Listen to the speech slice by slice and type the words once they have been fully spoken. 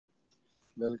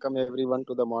Welcome everyone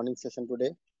to the morning session today.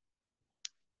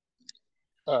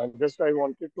 Just I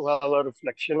wanted to have a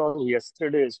reflection on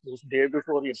yesterday's, this day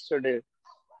before yesterday.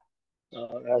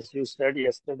 As you said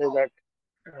yesterday, that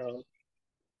uh,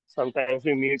 sometimes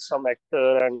we meet some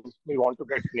actor and we want to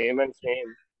get name and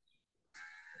fame.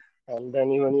 And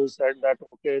then even you said that,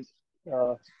 okay,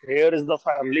 uh, here is the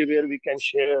family where we can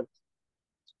share,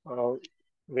 uh,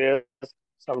 where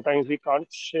sometimes we can't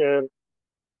share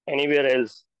anywhere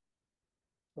else.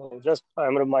 So just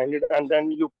I'm reminded, and then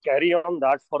you carry on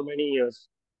that for many years.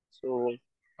 So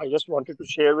I just wanted to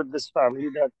share with this family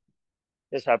that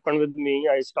this happened with me.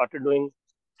 I started doing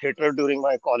theater during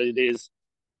my college days.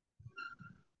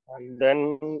 And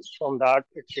then from that,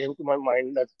 it came to my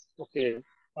mind that, okay,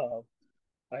 uh,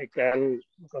 I can,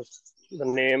 because the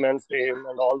name and fame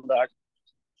and all that,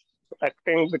 so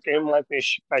acting became my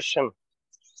passion.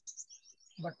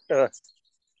 But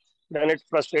then it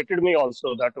frustrated me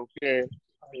also that, okay,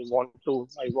 I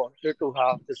wanted to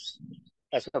have this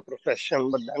as a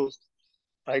profession, but then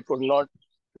I could not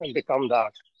become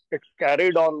that. It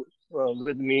carried on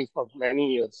with me for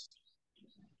many years.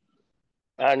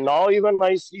 And now even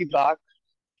I see back,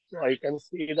 I can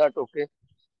see that, okay,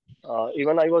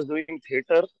 even I was doing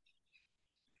theater,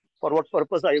 for what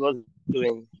purpose I was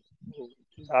doing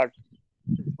that,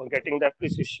 for getting the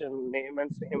appreciation, name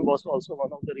and fame was also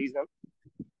one of the reasons.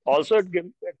 Also, it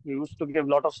used to give a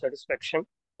lot of satisfaction.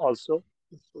 Also,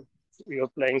 you're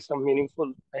playing some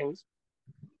meaningful things.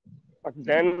 But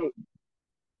then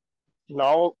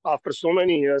now, after so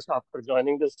many years, after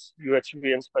joining this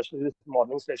UHB and especially this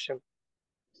morning session,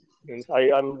 means I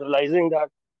am realizing that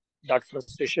that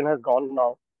frustration has gone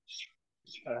now,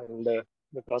 and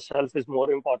because self is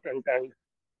more important, and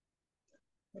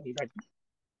that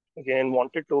again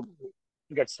wanted to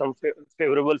get some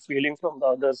favorable feeling from the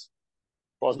others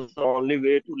was the only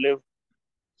way to live.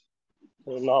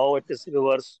 So now it is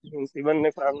reverse. Means even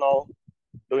if I'm now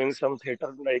doing some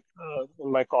theater, like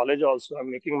in my college also, I'm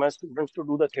making my students to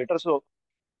do the theater. So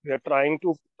we are trying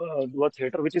to do a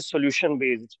theater which is solution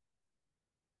based.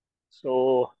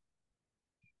 So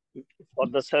for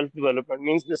the self development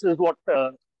means this is what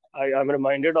I am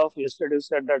reminded of yesterday.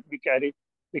 Said that we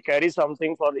carry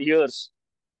something for years.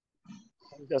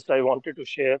 Just I wanted to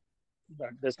share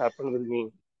that this happened with me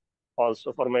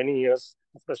also for many years.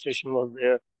 The frustration was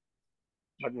there,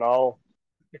 but now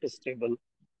it is stable.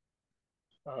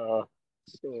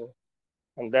 So,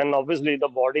 and then obviously the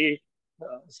body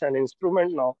is an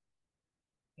instrument now.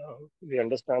 We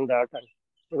understand that, and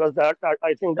because that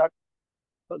I think that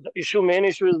main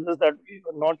issue is this, that we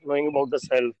are not knowing about the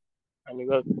self, and we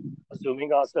are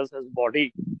assuming ourselves as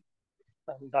body,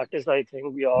 and that is I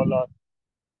think we all are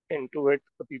into it.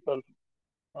 The people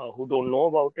who don't know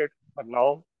about it, but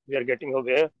now we are getting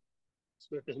aware.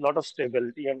 So it is a lot of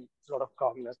stability and a lot of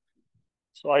calmness.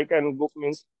 So I can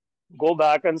go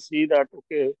back and see that,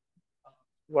 okay,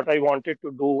 what I wanted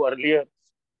to do earlier,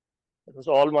 it was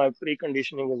all my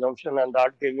preconditioning assumption, and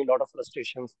that gave me a lot of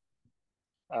frustrations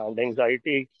and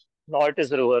anxiety. Now it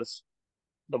is reverse.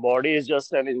 The body is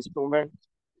just an instrument.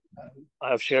 And I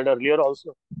have shared earlier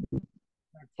also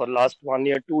that for last 1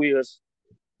 year, 2 years,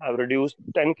 I've reduced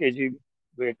 10 kg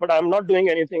weight, but I'm not doing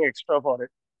anything extra for it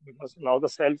because now the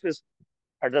self is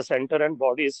at the center and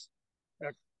body is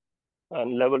at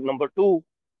level number two.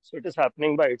 So it is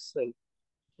happening by itself.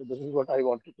 So this is what I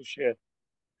wanted to share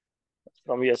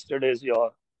from yesterday's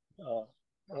your uh,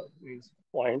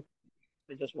 point.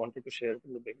 I just wanted to share it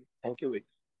in the beginning. Thank you, Vic.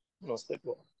 Namaste.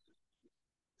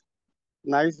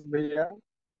 Nice, Bhaiya.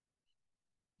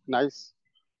 Nice.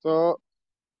 So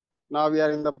now we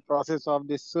are in the process of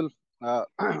this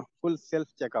full self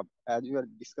checkup. As we were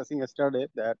discussing yesterday,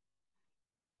 that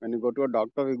when you go to a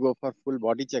doctor, we go for full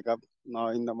body checkup. Now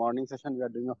in the morning session, we are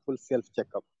doing a full self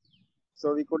checkup.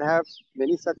 So we could have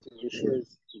many such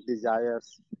wishes,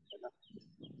 desires,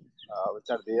 which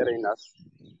are there in us,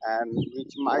 and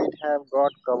which might have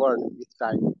got covered with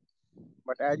time.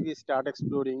 But as we start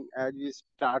exploring, as we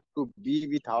start to be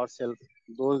with ourselves,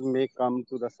 those may come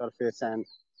to the surface and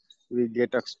we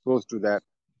get exposed to that.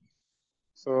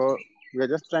 So we are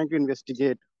just trying to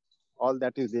investigate all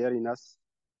that is there in us.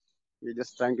 We're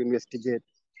just trying to investigate,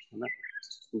 you know,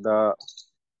 the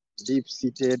deep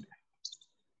seated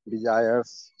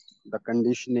desires, the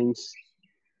conditionings,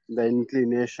 the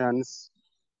inclinations,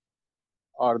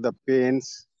 or the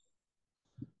pains,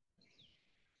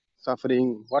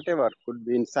 suffering, whatever could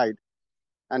be inside.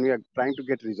 And we are trying to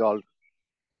get resolved.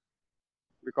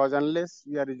 Because unless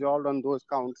we are resolved on those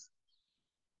counts,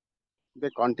 they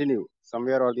continue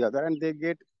somewhere or the other and they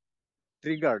get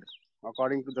triggered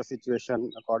according to the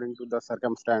situation, according to the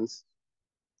circumstance.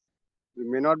 We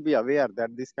may not be aware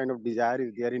that this kind of desire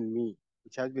is there in me,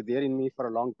 which has been there in me for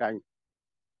a long time.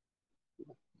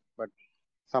 But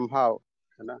somehow,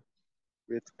 you know,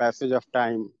 with passage of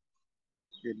time,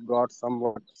 it got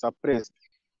somewhat suppressed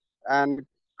and it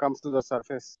comes to the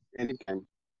surface anytime.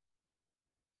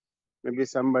 Maybe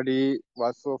somebody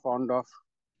was so fond of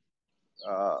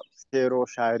sher or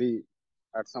shairi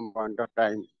at some point of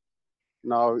time.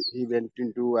 Now he went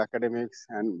into academics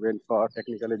and went for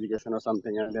technical education or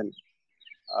something, and then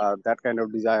that kind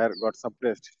of desire got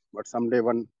suppressed. But someday,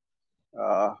 when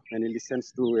he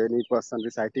listens to any person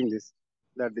reciting this,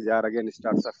 that desire again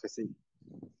starts surfacing.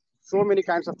 So many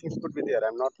kinds of things could be there.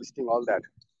 I'm not listing all that.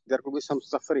 There could be some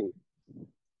suffering,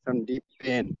 some deep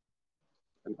pain.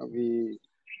 We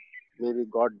maybe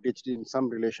got ditched in some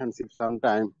relationship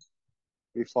sometime.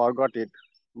 We forgot it,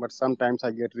 but sometimes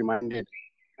I get reminded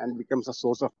and becomes a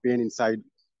source of pain inside.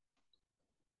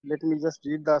 Let me just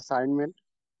read the assignment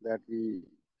that we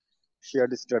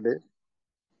shared yesterday.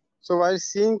 So while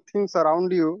seeing things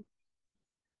around you,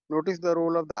 notice the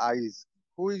role of the eyes.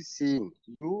 Who is seeing,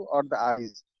 you or the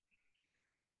eyes?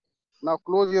 Now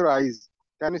close your eyes.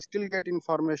 Can you still get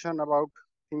information about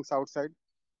things outside?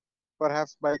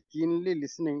 Perhaps by keenly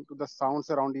listening to the sounds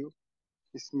around you,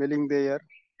 smelling the air,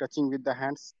 touching with the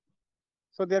hands.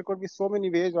 So there could be so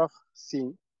many ways of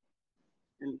seeing.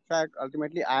 In fact,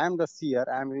 ultimately, I am the seer.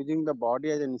 I am using the body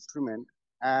as an instrument,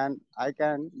 and I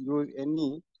can use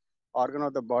any organ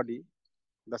of the body,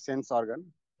 the sense organ,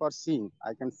 for seeing.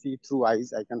 I can see through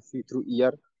eyes, I can see through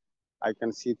ear, I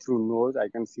can see through nose, I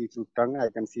can see through tongue, I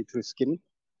can see through skin.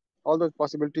 All those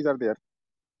possibilities are there.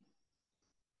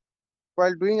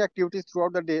 While doing activities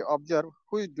throughout the day, observe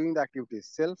who is doing the activities,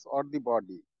 self or the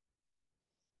body.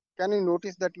 Can you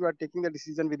notice that you are taking the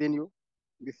decision within you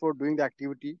before doing the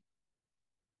activity?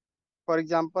 For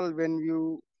example, when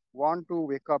you want to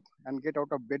wake up and get out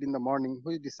of bed in the morning,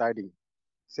 who is deciding,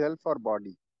 self or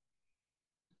body?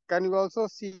 Can you also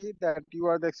see that you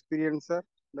are the experiencer,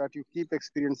 that you keep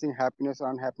experiencing happiness or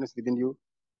unhappiness within you,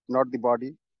 not the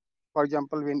body? For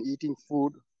example, when eating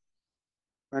food,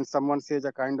 when someone says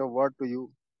a kind of word to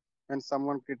you, when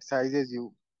someone criticizes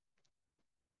you.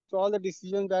 So all the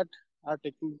decisions that are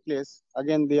taking place,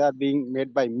 again, they are being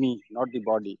made by me, not the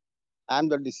body. I am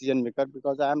the decision maker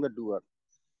because I am the doer.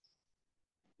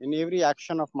 In every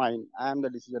action of mine, I am the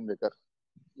decision maker.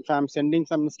 If I am sending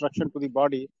some instruction to the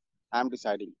body, I am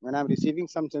deciding. When I am receiving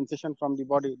some sensation from the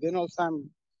body, then also I am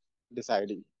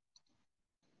deciding.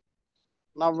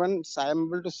 Now, once I am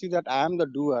able to see that I am the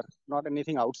doer, not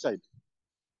anything outside,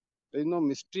 there is no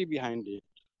mystery behind it.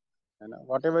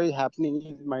 Whatever is happening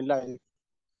in my life,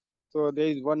 so there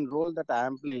is one role that I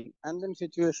am playing, and then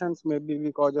situations may be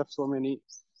because of so many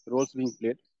roles being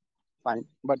played. Fine,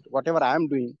 but whatever I am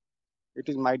doing, it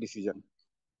is my decision.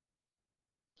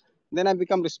 Then I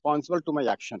become responsible to my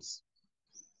actions.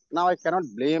 Now I cannot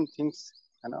blame things,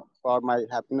 for my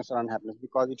happiness or unhappiness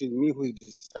because it is me who is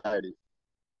deciding.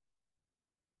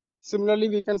 Similarly,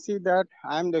 we can see that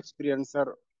I am the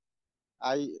experiencer.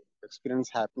 I experience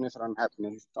happiness or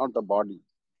unhappiness, not the body.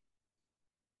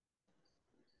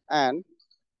 And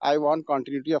I want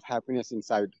continuity of happiness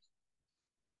inside.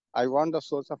 I want the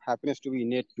source of happiness to be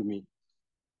innate to me.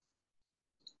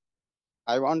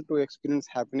 I want to experience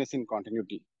happiness in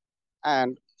continuity.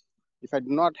 And if I do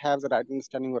not have the right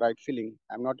understanding or right feeling,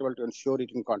 I'm not able to ensure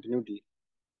it in continuity.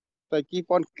 So I keep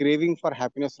on craving for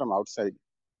happiness from outside.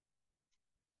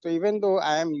 So even though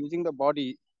I am using the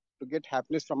body to get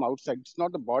happiness from outside, it's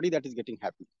not the body that is getting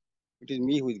happy. It is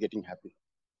me who is getting happy.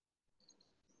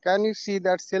 Can you see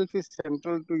that self is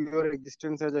central to your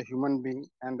existence as a human being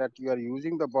and that you are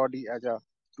using the body as a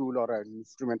tool or an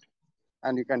instrument,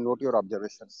 and you can note your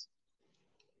observations.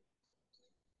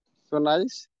 So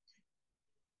nice.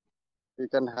 We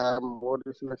can have more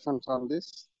reflections on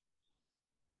this.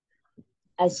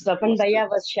 As Tapan Namaste. Bhaiya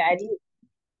was sharing,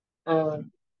 uh,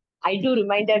 I do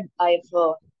reminded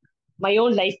of my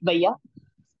own life, Bhaiya.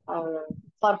 Uh,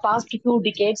 for past 2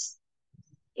 decades,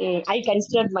 I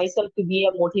considered myself to be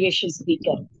a motivation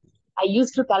speaker. I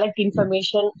used to collect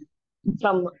information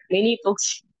from many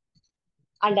books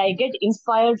and I get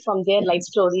inspired from their life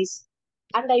stories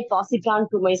and I pass it on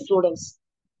to my students.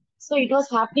 So it was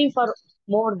happening for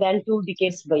more than 2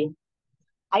 decades by.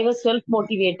 I was self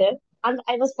motivated and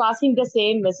I was passing the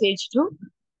same message to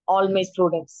all my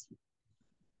students.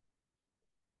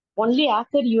 Only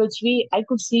after UHV I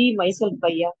could see myself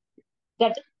by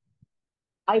that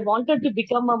I wanted to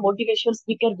become a motivational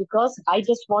speaker because I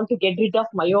just want to get rid of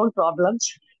my own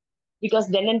problems because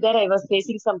then and there I was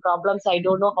facing some problems. I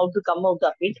don't know how to come out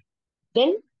of it.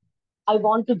 Then I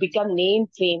want to become name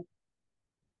fame.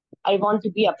 I want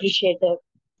to be appreciated.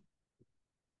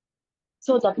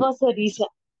 So that was the reason.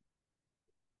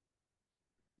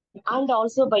 And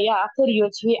also, Baya, after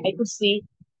UHV, I could see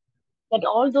that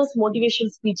all those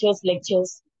motivational speeches,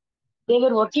 lectures, they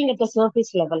were working at the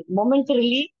surface level.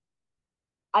 Momentarily,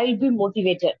 I'll be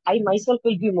motivated. I myself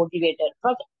will be motivated.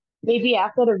 But maybe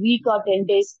after a week or 10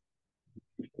 days,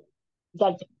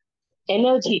 that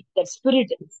energy, that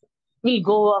spirit will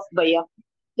go off, Baya.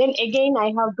 Then again,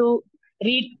 I have to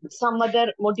read some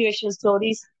other motivational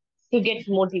stories to get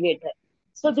motivated.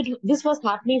 So this was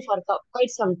happening for quite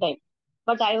some time,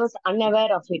 but I was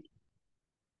unaware of it.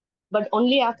 But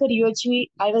only after UHV,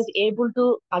 I was able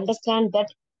to understand that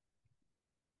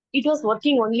it was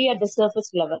working only at the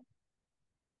surface level.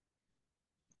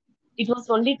 It was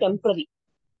only temporary.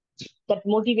 That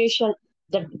motivation,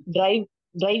 that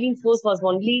driving force was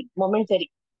only momentary.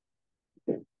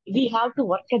 We have to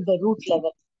work at the root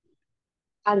level,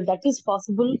 and that is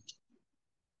possible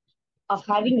of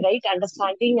having right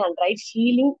understanding and right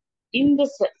feeling in the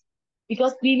self.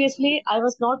 Because previously I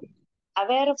was not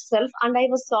aware of self, and I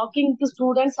was talking to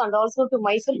students and also to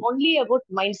myself only about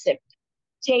mindset.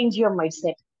 Change your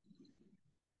mindset.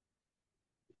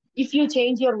 If you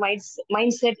change your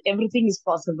mindset, everything is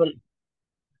possible.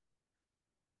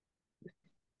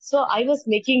 So I was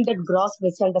making that gross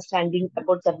misunderstanding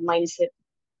about that mindset,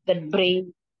 that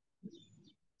brain.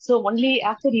 So only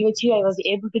after UHG I was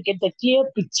able to get the clear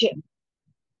picture.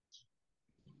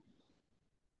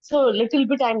 So little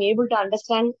bit I'm able to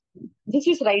understand this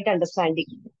is right understanding.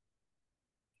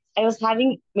 I was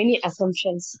having many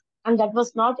assumptions, and that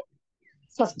was not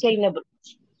sustainable.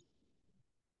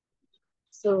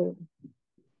 So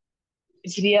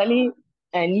it's really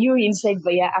a new insight,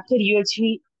 Baya. After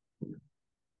UHV,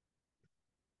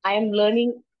 I am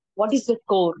learning what is the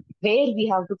core, where we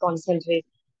have to concentrate,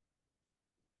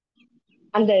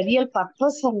 and the real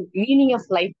purpose and meaning of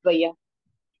life, Baya.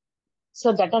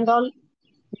 So that and all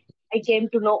I came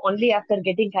to know only after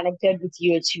getting connected with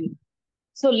UHV.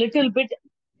 So little bit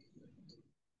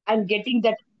I'm getting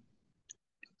that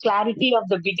clarity of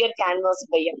the bigger canvas,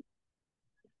 Baya.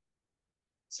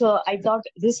 So I thought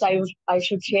this I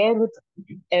should share with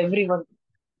everyone.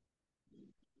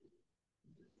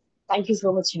 Thank you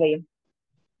so much, Baya.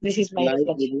 This is my Nice,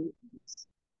 reflection. Didi.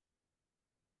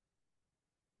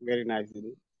 Very nice,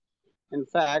 Didi. In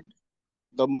fact,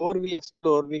 the more we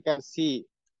explore, we can see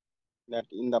that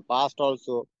in the past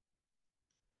also,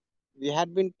 we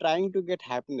had been trying to get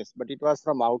happiness, but it was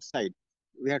from outside.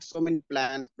 We had so many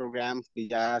plans, programs,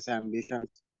 desires, ambitions,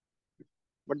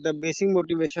 but the basic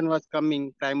motivation was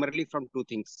coming primarily from two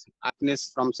things: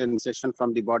 happiness from sensation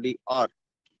from the body, or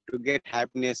to get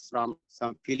happiness from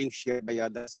some feeling shared by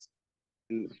others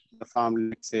in the form,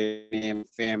 let's say, name,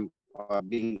 fame, or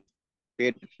being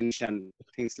paid attention,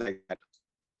 things like that.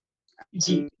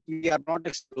 Ji. And we are not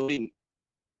exploring,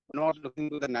 not looking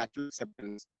to the natural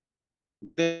acceptance.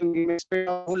 Then we may spend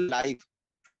our whole life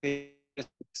facing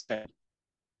happiness outside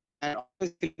and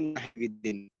always feeling unhappy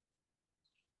within.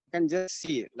 You can just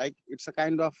see, like, it's a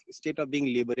kind of state of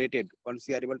being liberated once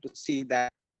you are able to see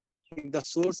that if the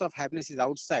source of happiness is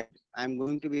outside, I'm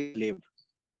going to be enslaved.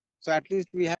 So at least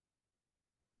we have.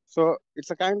 So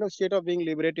it's a kind of state of being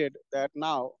liberated that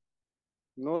now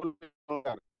no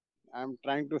longer I'm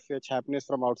trying to fetch happiness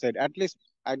from outside. At least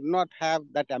I do not have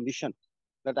that ambition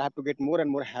that I have to get more and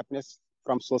more happiness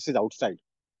from sources outside.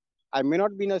 I may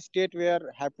not be in a state where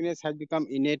happiness has become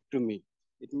innate to me.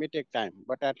 It may take time,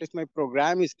 but at least my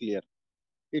program is clear.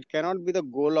 It cannot be the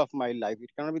goal of my life. It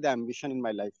cannot be the ambition in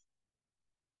my life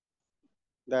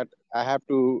that I have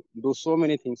to do so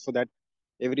many things so that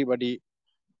everybody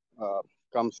uh,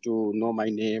 comes to know my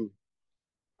name.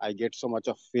 I get so much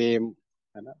of fame,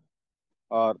 you know,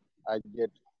 or I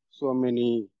get so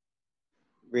many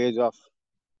ways of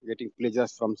getting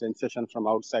pleasures from sensation from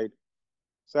outside.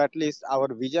 So at least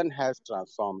our vision has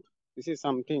transformed. This is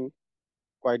something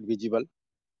quite visible.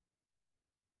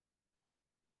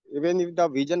 Even if the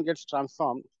vision gets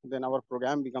transformed, then our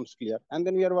program becomes clear. And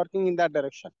then we are working in that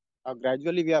direction.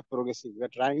 Gradually, we are progressing. We are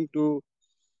trying to,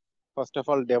 first of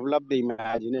all, develop the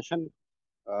imagination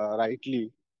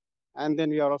rightly. And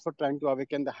then we are also trying to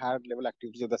awaken the higher level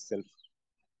activities of the self.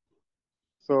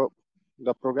 So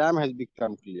the program has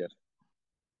become clear.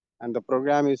 And the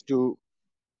program is to,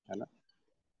 you know,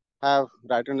 have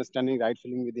right understanding, right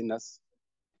feeling within us,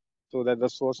 so that the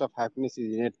source of happiness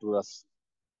is innate to us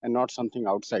and not something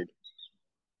outside.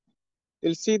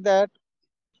 You'll see that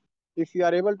if we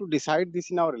are able to decide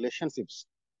this in our relationships,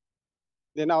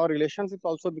 then our relationships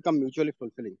also become mutually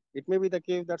fulfilling. It may be the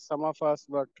case that some of us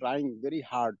were trying very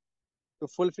hard to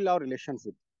fulfill our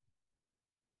relationship,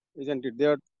 isn't it? They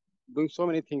are doing so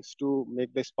many things to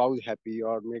make the spouse happy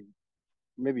or make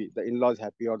maybe the in-laws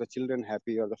happy, or the children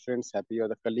happy, or the friends happy, or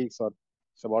the colleagues or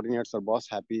subordinates or boss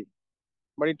happy,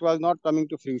 but it was not coming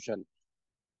to fruition.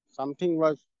 Something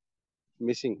was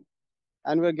missing,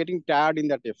 and we are getting tired in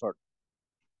that effort.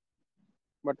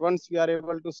 But once we are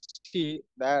able to see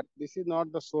that this is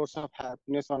not the source of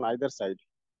happiness on either side,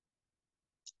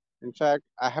 in fact,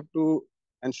 I have to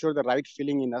ensure the right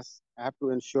feeling in us. I have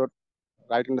to ensure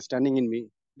right understanding in me.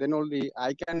 Then only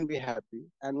I can be happy.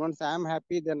 And once I am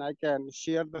happy, then I can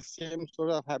share the same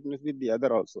source of happiness with the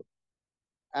other also.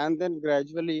 And then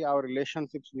gradually our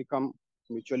relationships become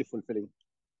mutually fulfilling.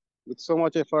 With so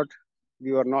much effort,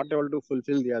 we are not able to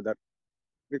fulfill the other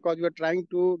because we are trying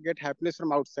to get happiness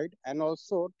from outside and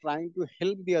also trying to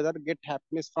help the other get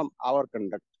happiness from our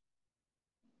conduct.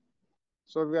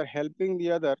 So we are helping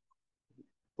the other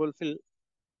fulfill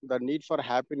the need for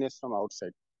happiness from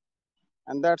outside.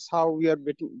 And that's how we are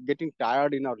getting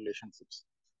tired in our relationships.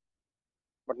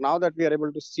 But now that we are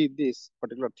able to see this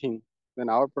particular thing, then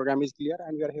our program is clear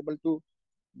and we are able to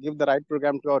give the right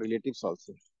program to our relatives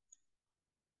also.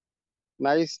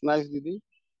 Nice, Didi.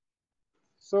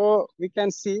 So we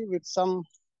can see with some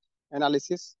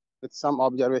analysis, with some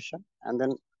observation, and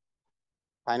then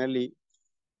finally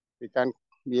we can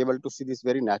be able to see this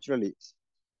very naturally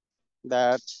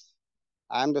that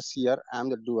I am the seer, I am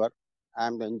the doer, I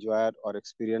am the enjoyer or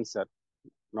experiencer,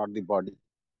 not the body.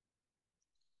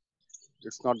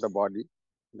 It's not the body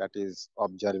that is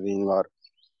observing or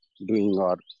doing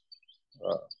or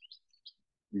uh,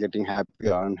 getting happy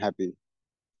or unhappy.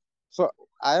 So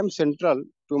I am central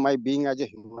to my being as a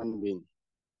human being.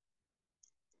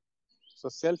 So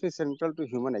self is central to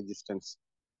human existence.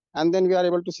 And then we are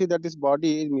able to see that this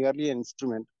body is merely an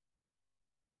instrument.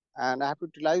 And I have to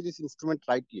utilize this instrument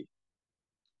rightly,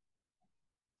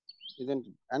 isn't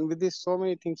it? And with this, so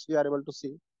many things we are able to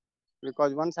see.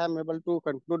 Because once I am able to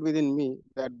conclude within me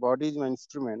that body is my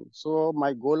instrument, so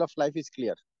my goal of life is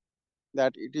clear.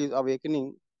 That it is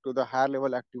awakening to the higher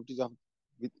level activities of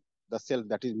with the self,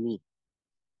 that is me.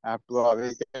 I have to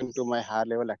awaken to my higher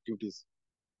level activities.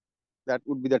 That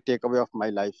would be the takeaway of my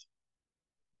life.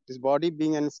 This body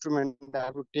being an instrument, I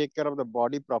have to take care of the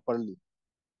body properly.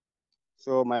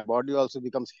 So my body also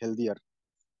becomes healthier.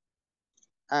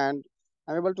 And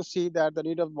I'm able to see that the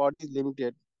need of body is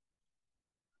limited.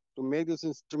 To make this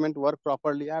instrument work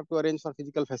properly, I have to arrange for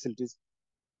physical facilities.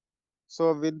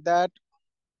 So with that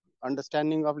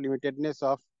understanding of limitedness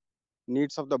of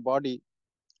needs of the body,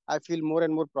 I feel more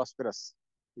and more prosperous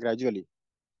gradually.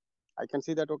 I can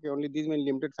see that, okay, only these many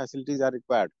limited facilities are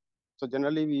required. So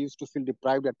generally we used to feel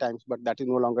deprived at times, but that is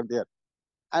no longer there.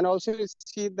 And also we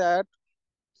see that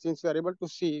since we are able to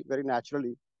see very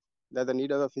naturally that the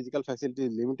need of the physical facility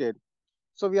is limited,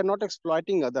 so we are not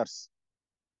exploiting others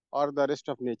or the rest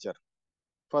of nature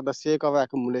for the sake of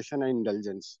accumulation and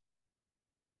indulgence.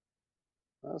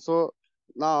 So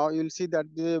now you'll see that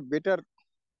the better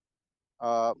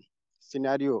uh,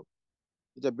 scenario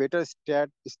is a better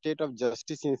state of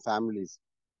justice in families.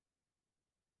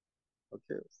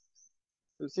 Okay,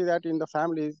 you'll see that in the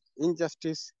families,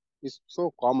 injustice is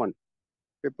so common.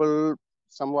 People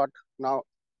somewhat now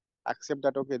accept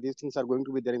that, okay, these things are going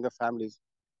to be there in the families,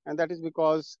 and that is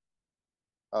because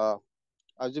uh,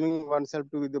 assuming oneself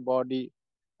to be the body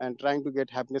and trying to get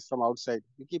happiness from outside,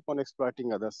 we keep on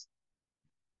exploiting others.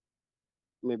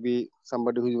 Maybe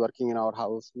somebody who is working in our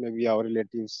house, maybe our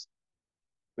relatives,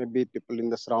 maybe people in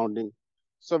the surrounding.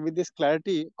 So with this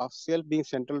clarity of self being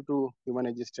central to human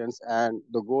existence and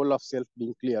the goal of self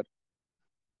being clear,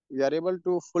 we are able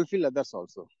to fulfill others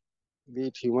also, be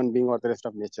it human being or the rest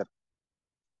of nature.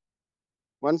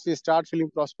 Once we start feeling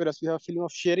prosperous, we have a feeling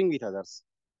of sharing with others.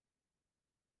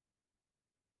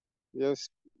 Yes,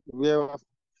 we have a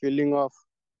feeling of,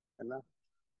 you know,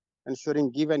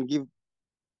 ensuring give and give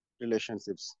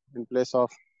relationships in place of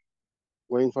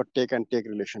going for take and take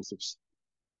relationships.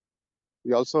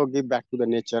 We also give back to the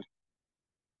nature.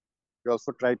 We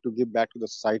also try to give back to the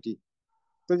society.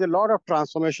 There's a lot of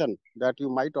transformation that you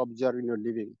might observe in your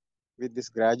living with this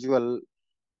gradual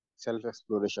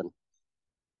self-exploration.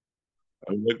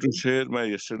 I would like to share my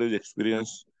yesterday's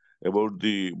experience about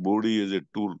the body as a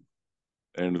tool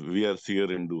and we are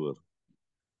seer and doer.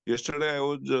 Yesterday, I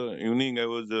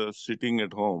was sitting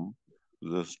at home,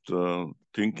 just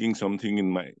thinking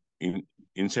something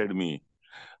inside me.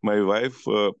 My wife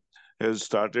has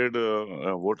started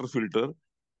a water filter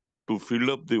to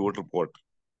fill up the water pot,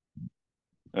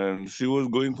 and she was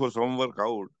going for some work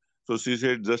out. So she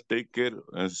said, "Just take care,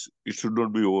 as it should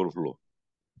not be overflow."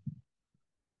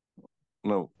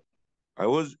 Now, I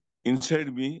was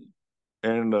inside me,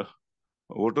 and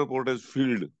water pot has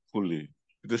filled fully.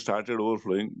 It has started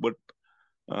overflowing, but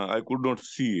I could not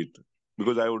see it.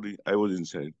 because I was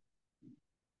inside.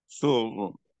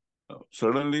 So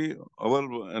suddenly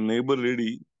our neighbor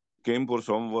lady came for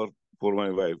some work for my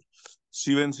wife.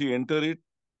 When she entered it,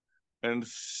 and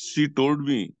she told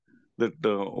me that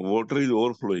water is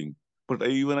overflowing. But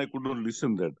I could not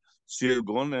listen that. She has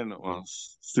gone and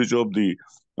switch off the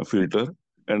filter,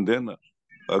 and then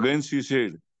again she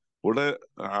said, "What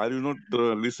are you not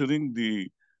listening? The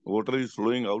water is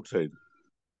flowing outside."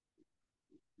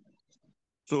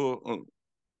 So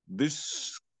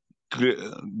this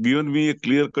given me a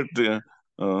clear cut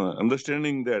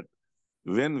understanding that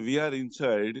when we are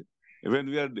inside, when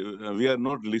we are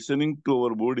not listening to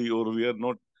our body, or we are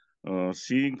not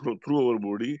seeing through our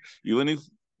body, even if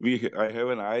I have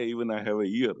an eye, even I have a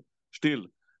ear, still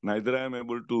neither I am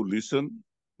able to listen,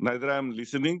 neither I am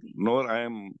listening, nor I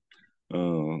am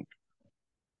uh,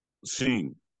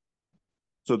 seeing.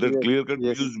 So that Yes, clear cut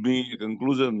yes. gives me a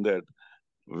conclusion that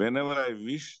whenever I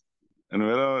wish, and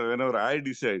whenever I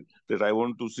decide that I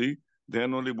want to see,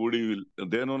 then only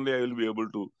I will be able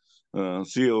to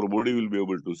see, or body will be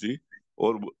able to see,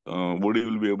 or body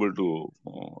will be able to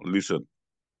listen.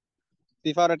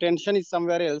 If our attention is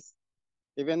somewhere else,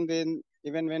 even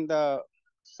when the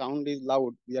sound is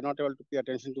loud, we are not able to pay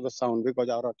attention to the sound because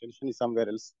our attention is somewhere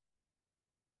else.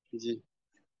 Ji.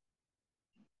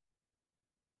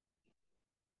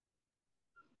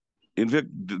 In fact,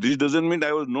 this doesn't mean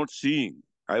I was not seeing.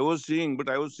 I was seeing, but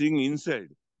I was seeing inside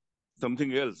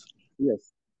something else.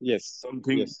 Yes, yes,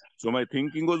 Something. yes, So my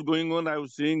thinking was going on. I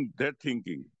was seeing that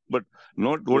thinking, but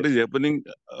not what is yes. happening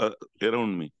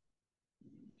around me.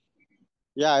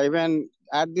 Yeah, even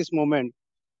at this moment,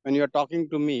 when you are talking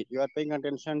to me, you are paying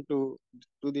attention to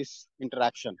this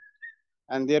interaction,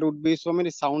 and there would be so many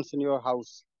sounds in your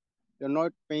house. You're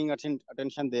not paying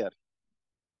attention there,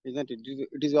 isn't it?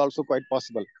 It is also quite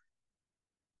possible.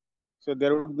 So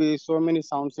there would be so many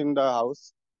sounds in the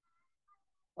house.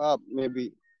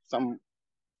 Maybe some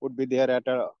would be there at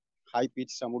a high pitch,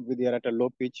 some would be there at a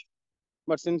low pitch.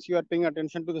 But since you are paying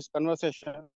attention to this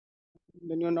conversation,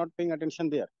 then you are not paying attention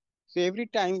there. So every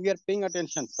time we are paying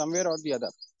attention somewhere or the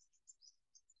other,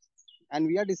 and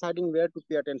we are deciding where to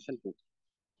pay attention to,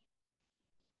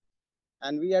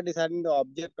 and we are deciding the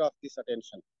object of this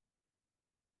attention,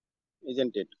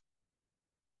 isn't it?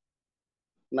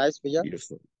 Nice, Bhaiya. Yes,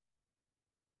 sir.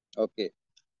 Okay.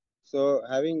 So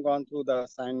having gone through the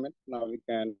assignment, now we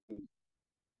can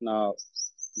now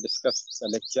discuss the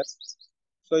lecture.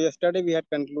 So yesterday we had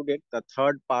concluded the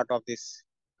third part of this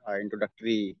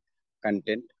introductory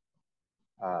content.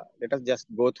 Let us just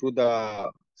go through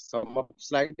the sum up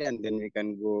slide and then we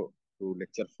can go to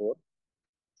lecture 4.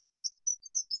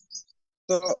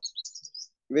 So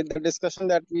with the discussion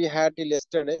that we had till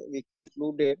yesterday, we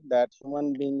concluded that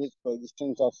human being is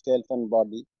coexistence of self and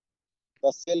body.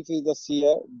 The self is the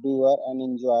seer, doer, and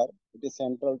enjoyer. It is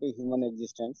central to human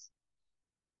existence.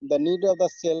 The need of the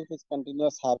self is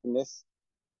continuous happiness.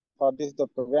 For this, the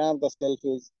program of the self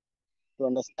is to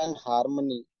understand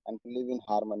harmony and to live in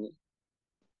harmony.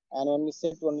 And when we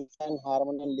say to understand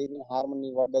harmony and live in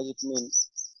harmony, what does it mean?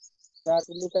 We have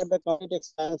to look at the complete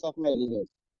expanse of my living.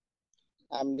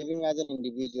 I'm living as an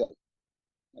individual.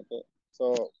 Okay.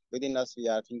 So within us, we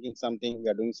are thinking something, we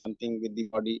are doing something with the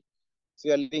body. So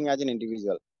we are living as an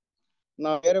individual.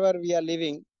 Now, wherever we are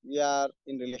living, we are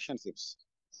in relationships.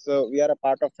 So we are a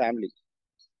part of family.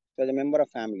 So as a member of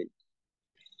family.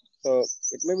 So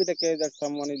it may be the case that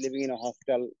someone is living in a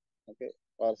hostel, okay,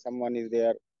 or someone is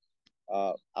there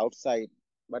outside.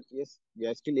 But yes, we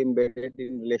are still embedded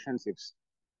in relationships.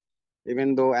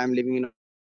 Even though I'm living in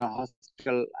a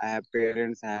hostel, I have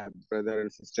parents, I have brother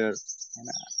and sister,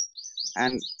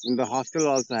 and in the hostel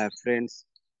also I have friends.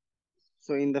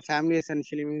 So in the family,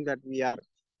 essentially means that we are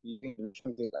living in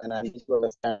relationships, and I need to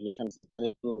understand relationships. I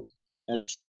need to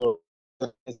ensure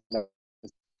exercise in the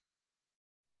relationship.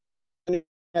 Even if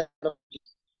I'm a part of it,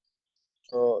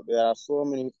 so there are so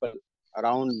many people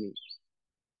around me,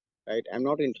 right? I'm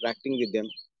not interacting with them.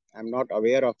 I'm not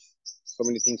aware of so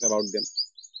many things about them,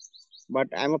 but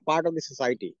I'm a part of the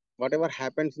society. Whatever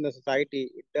happens in the society,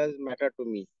 it does matter to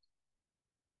me.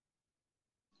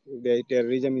 If there is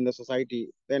terrorism in the society,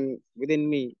 then within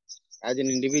me, as an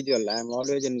individual, I am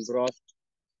always engrossed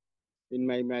in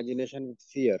my imagination with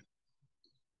fear.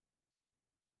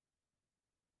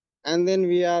 And then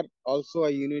we are also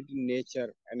a unit in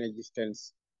nature and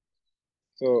existence.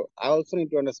 So I also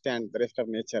need to understand the rest of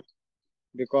nature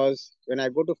because when I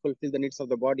go to fulfill the needs of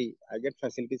the body, I get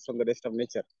facilities from the rest of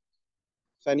nature.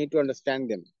 So I need to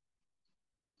understand them.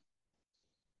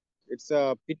 It's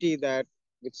a pity that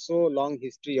with so long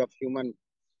history of human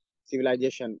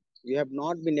civilization, we have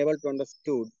not been able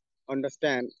to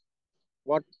understand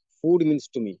what food means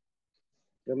to me.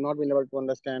 We have not been able to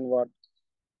understand what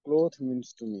cloth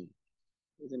means to me,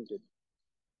 isn't it?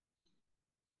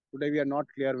 Today we are not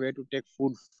clear where to take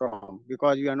food from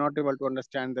because we are not able to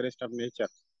understand the rest of nature.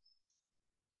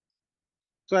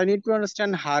 So I need to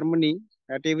understand harmony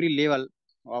at every level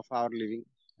of our living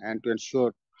and to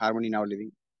ensure harmony in our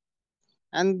living.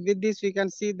 And with this, we can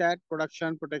see that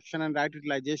production, protection, and right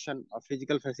utilization of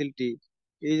physical facility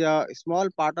is a small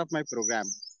part of my program.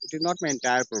 It is not my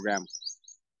entire program.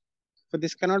 So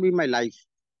this cannot be my life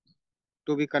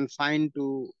to be confined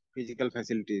to physical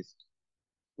facilities,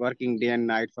 working day and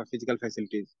night for physical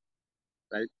facilities,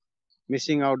 right?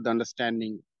 Missing out the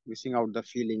understanding, missing out the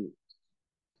feeling.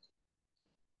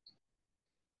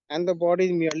 And the body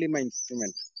is merely my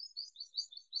instrument.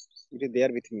 It is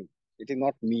there with me. It is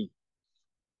not me.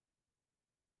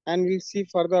 And we'll see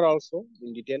further also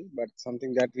in detail, but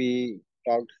something that we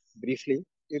talked briefly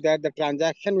is that the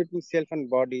transaction between self and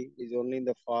body is only in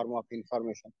the form of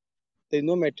information. There is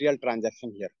no material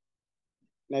transaction here.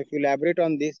 Now, if you elaborate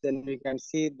on this, then we can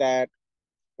see that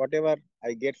whatever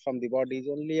I get from the body is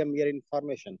only a mere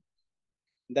information.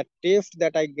 The taste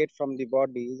that I get from the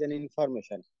body is an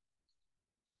information.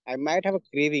 I might have a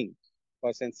craving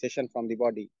for sensation from the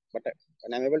body, but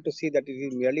when I'm able to see that it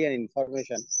is merely an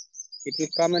information, it will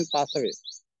come and pass away,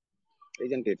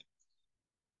 isn't it?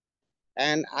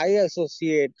 And I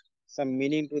associate some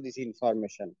meaning to this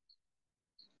information.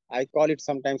 I call it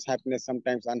sometimes happiness,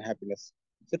 sometimes unhappiness.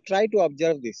 So try to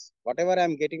observe this. Whatever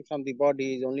I'm getting from the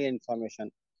body is only information,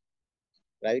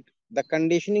 right? The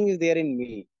conditioning is there in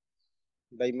me.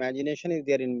 The imagination is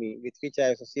there in me with which I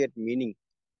associate meaning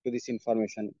to this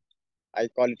information. I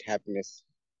call it happiness.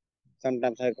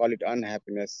 Sometimes I call it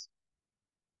unhappiness,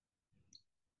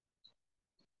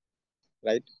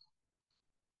 right?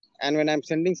 And when I'm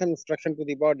sending some instruction to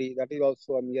the body, that is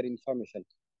also a mere information.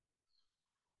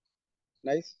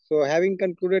 Nice. So having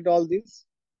concluded all this,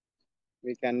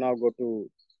 we can now go to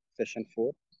session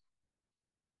 4.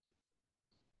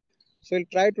 So we'll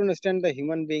try to understand the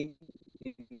human being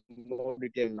in more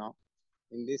detail now.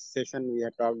 In this session, we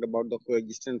have talked about the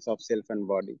coexistence of self and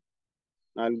body.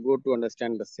 Now I'll go to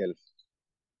understand the self.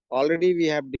 Already we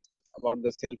have discussed about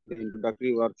the self in the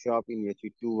introductory workshop, in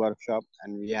HE2 workshop,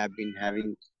 and we have been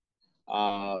having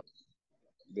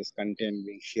this content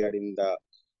being shared in the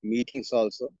meetings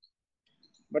also.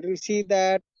 But we see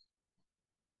that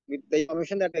with the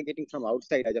information that we're getting from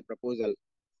outside as a proposal,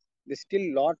 there's still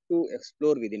a lot to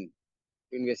explore within,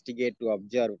 to investigate, to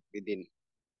observe within.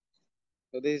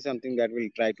 So this is something that we'll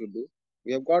try to do.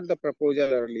 We have got the proposal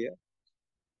earlier.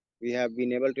 We have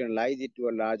been able to analyze it to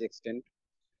a large extent.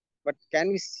 But can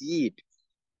we see it?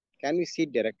 Can we see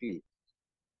it directly?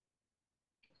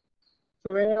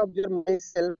 So when I observe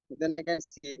myself, then I can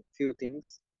see few things.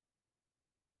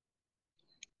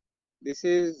 This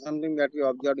is something that we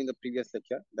observed in the previous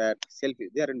lecture, that self is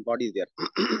there and body is there.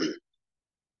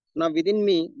 Now within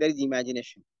me, there is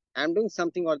imagination. I am doing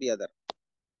something or the other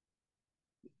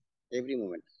every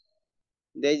moment.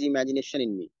 There is imagination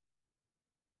in me.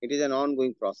 It is an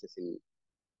ongoing process in me.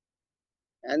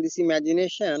 And this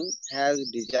imagination has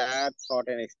desire, thought,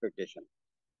 and expectation.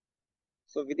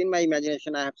 So within my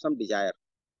imagination, I have some desire.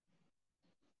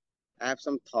 I have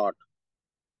some thought.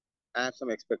 I have some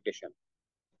expectation.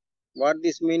 What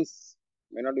this means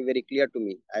may not be very clear to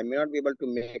me. I may not be able to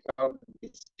make out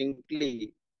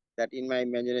distinctly that in my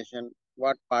imagination,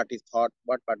 what part is thought,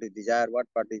 what part is desire, what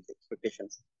part is expectation.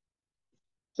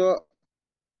 So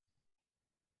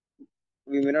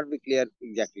we may not be clear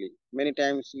exactly. Many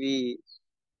times we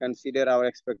consider our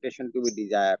expectation to be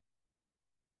desire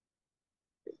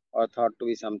or thought to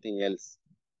be something else.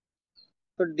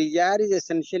 So desire is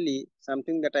essentially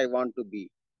something that I want to be.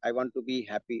 I want to be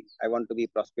happy. I want to be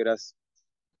prosperous.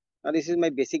 Now this is my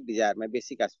basic desire, my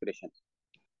basic aspiration.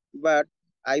 But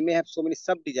I may have so many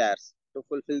sub desires to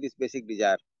fulfill this basic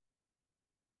desire.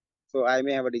 So I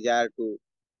may have a desire to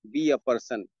be a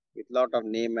person with lot of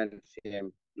name and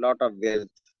fame, lot of wealth.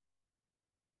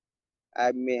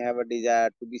 I may have a desire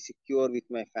to be secure with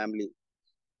my family.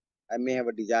 I may have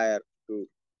a desire to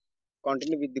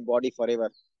continue with the body forever.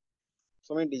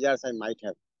 So many desires I might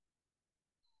have.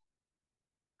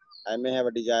 I may have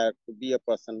a desire to be a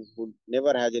person who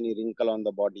never has any wrinkle on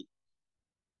the body,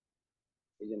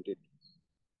 isn't it?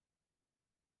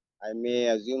 I may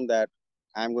assume that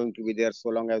I am going to be there so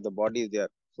long as the body is there.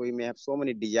 So we may have so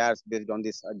many desires based on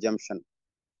this assumption.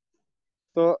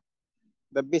 So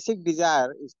the basic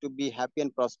desire is to be happy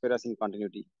and prosperous in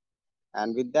continuity.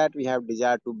 And with that, we have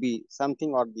desire to be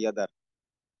something or the other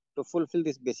to fulfill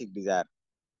this basic desire.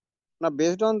 Now,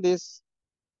 based on this,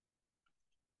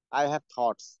 I have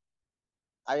thoughts.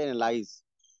 I analyze.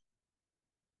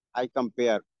 I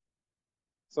compare.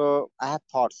 So I have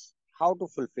thoughts how to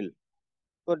fulfill.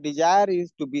 So desire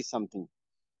is to be something.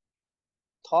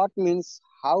 Thought means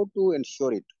how to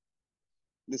ensure it.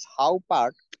 This how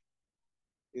part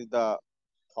is the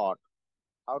thought.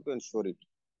 How to ensure it.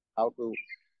 How to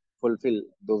fulfill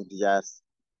those desires.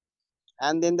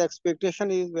 And then the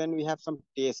expectation is when we have some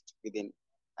taste within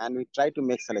and we try to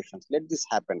make selections. Let this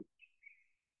happen.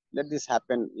 Let this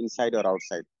happen inside or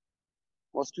outside.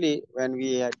 Mostly when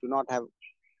we do not have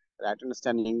right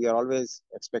understanding, we are always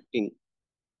expecting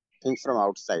things from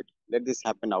outside. Let this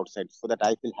happen outside so that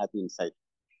I feel happy inside.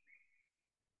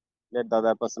 Let the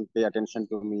other person pay attention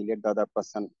to me. Let the other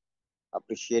person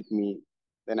appreciate me.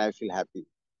 Then I feel happy.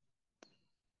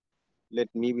 Let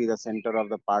me be the center of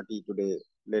the party today.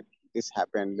 Let this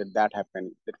happen. Let that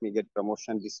happen. Let me get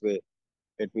promotion this way.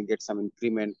 Let me get some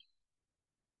increment.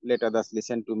 Let others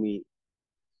listen to me.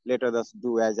 Let others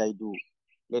do as I do.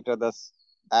 Let others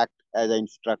act as I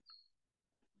instruct.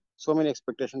 So many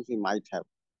expectations we might have.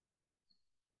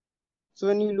 So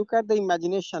when you look at the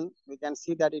imagination, we can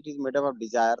see that it is made up of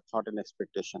desire, thought, and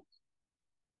expectation.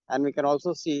 And we can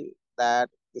also see that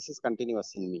this is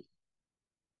continuous in me.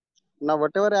 Now,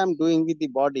 whatever I am doing with the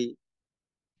body,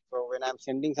 so when I'm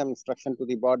sending some instruction to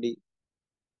the body,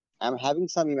 I'm having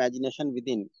some imagination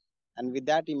within. And with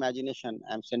that imagination,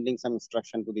 I'm sending some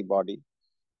instruction to the body.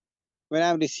 When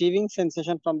I'm receiving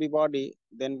sensation from the body,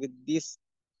 then with this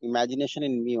imagination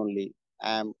in me only,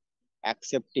 I'm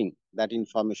accepting that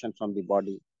information from the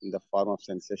body in the form of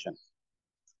sensation,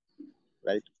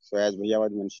 right? So as Bhaiya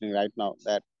was mentioning right now,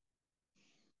 that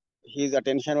his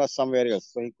attention was somewhere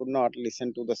else, so he could not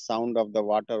listen to the sound of the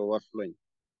water overflowing.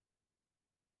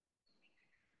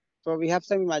 So we have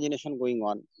some imagination going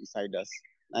on inside us.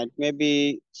 And it may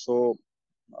be so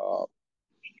uh,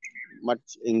 much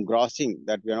engrossing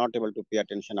that we are not able to pay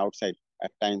attention outside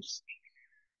at times.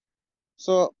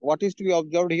 So what is to be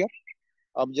observed here?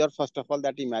 Observe first of all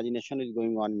that imagination is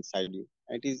going on inside you.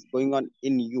 It is going on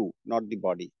in you, not the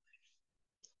body.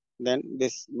 Then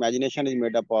this imagination is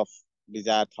made up of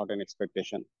desire, thought, and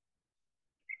expectation.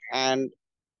 And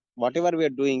whatever we are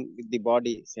doing with the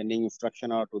body, sending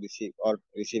instruction or to receive or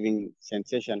receiving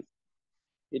sensation,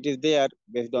 it is there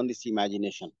based on this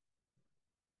imagination.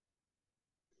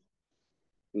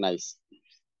 Nice.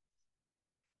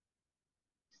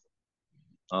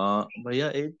 भैया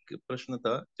एक प्रश्न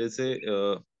था, जैसे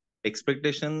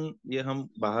expectation ये हम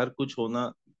बाहर कुछ होना,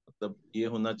 मतलब ये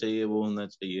होना चाहिए वो होना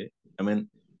चाहिए, I mean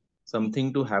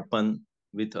something to happen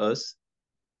with us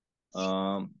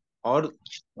और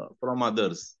from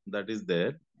others, that is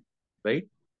there, right?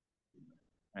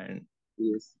 And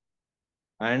Yes.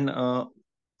 and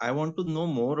I want to know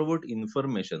more about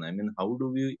information. I mean, how do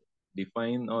we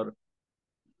define, or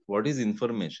what is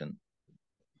information?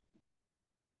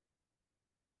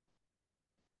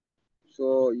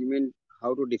 So you mean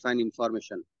how to define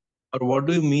information? और what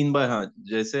do you mean by, हाँ,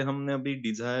 जैसे हमने अभी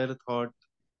Dzire, thought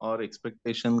और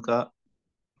expectation का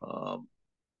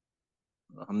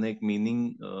हमने एक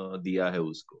meaning दिया है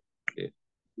उसको, okay,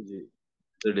 ji.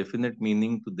 The definite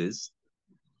meaning to this,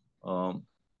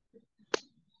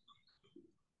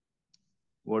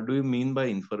 what do you mean by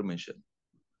information?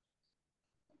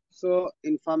 So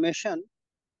information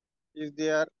is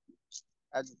there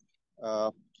as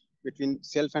between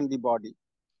self and the body,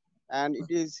 and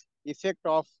it is effect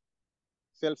of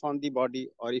self on the body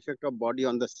or effect of body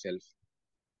on the self.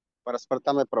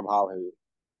 परस्परता में प्रभाव है ये.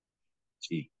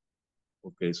 जी,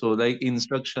 okay, so like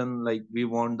instruction, like we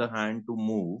want the hand to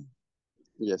move.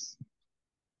 Yes.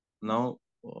 Now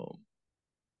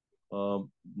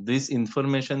this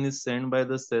information is sent by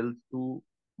the self to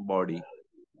body.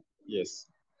 Yes.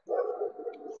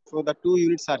 So the two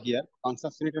units are here,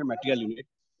 conscious unit and material unit,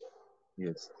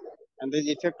 Yes. and there is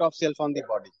effect of self on the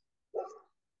body.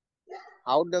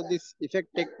 How does this effect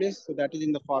take place? So that is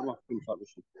in the form of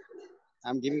information.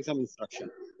 I'm giving some instruction.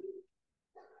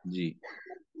 Ji.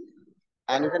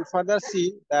 And you can further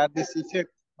see that this effect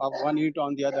of one unit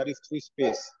on the other is through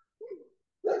space,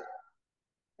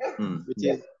 which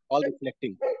is all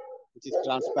reflecting, which is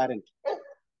transparent.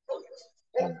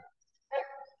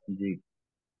 Ji.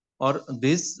 Or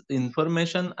this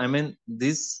information, I mean,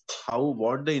 this, how,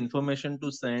 what the information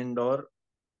to send, or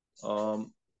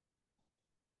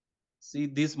see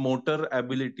these motor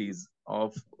abilities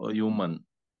of a human,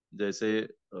 जैसे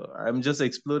I'm just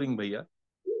exploring भैया,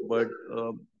 but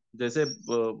जैसे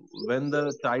when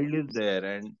the child is there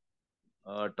and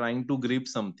trying to grip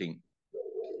something,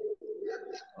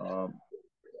 uh,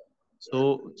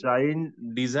 so child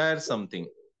desires something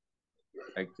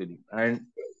actually, and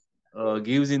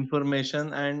gives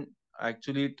information and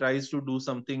actually tries to do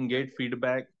something, get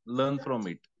feedback, learn from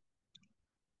it.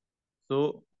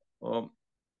 So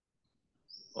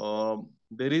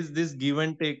there is this give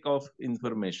and take of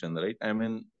information, right? I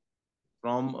mean,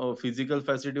 from a physical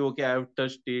facility, okay, I have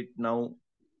touched it now.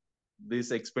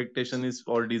 This expectation is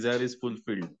or desire is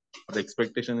fulfilled. The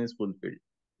expectation is fulfilled.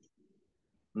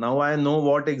 Now I know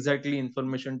what exactly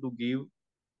information to give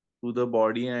to the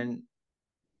body, and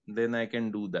then I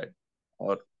can do that,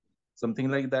 or something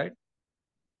like that.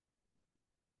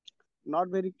 Not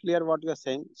very clear what you are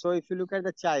saying. So if you look at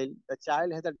the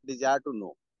child has a desire to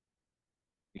know.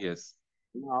 Yes.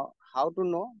 Now, how to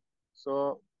know?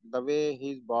 So the way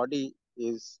his body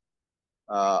is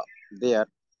uh, there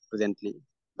presently,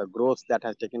 the growth that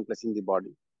has taken place in the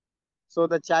body. So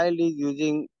the child is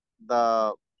using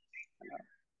the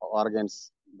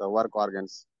organs, the work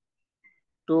organs,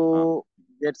 Uh, to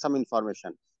get some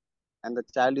information. And the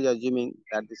child is assuming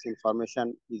that this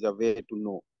information is a way to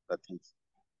know the things.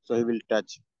 So he will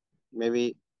touch. Maybe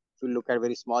if you look at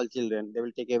very small children, they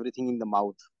will take everything in the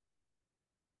mouth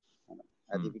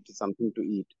as mm, if it is something to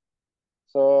eat.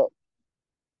 So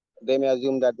they may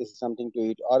assume that this is something to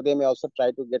eat, or they may also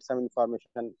try to get some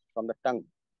information from the tongue.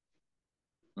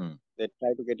 mm, They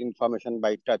try to get information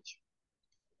by touch.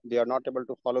 They are not able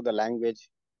to follow the language.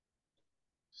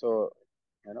 So,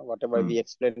 whatever mm, we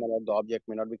explain about the object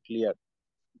may not be clear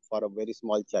for a very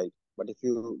small child. But if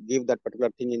you give that particular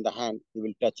thing in the hand, he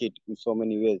will touch it in so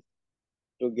many ways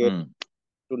to get mm,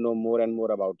 to know more and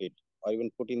more about it, or even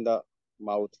put in the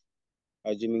mouth,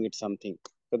 assuming it's something.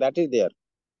 So that is there.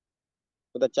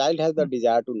 So the child has the mm.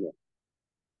 desire to know,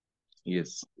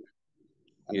 Yes.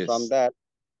 and from Yes. that,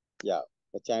 yeah,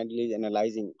 the child is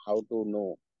analyzing how to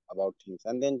know about things,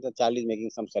 and then the child is making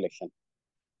some selection.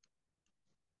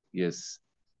 Yes.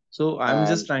 So I'm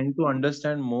just And trying to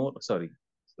understand more. Sorry.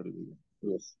 Sorry. Vijay.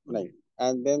 yes, Continue. nine.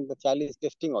 And then the child is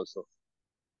testing also.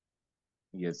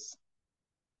 Yes.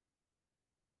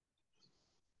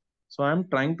 So I'm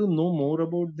trying to know more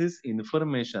about this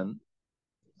information.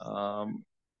 Um,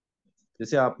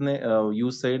 जैसे आपने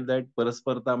you said that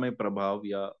परस्परता में प्रभाव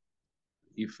या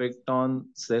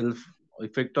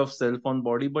effect of self on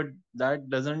body, but that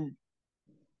doesn't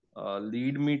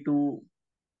lead me to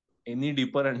any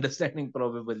deeper understanding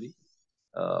probably.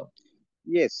 Uh,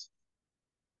 Yes.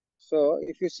 So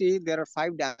if you see, there are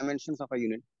five dimensions of a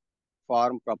unit: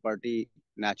 form, property,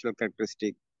 natural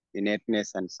characteristic,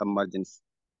 innateness, and submergence.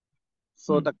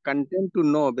 So hmm, the content to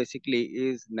know basically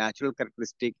is natural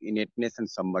characteristic, innateness, and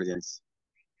submergence.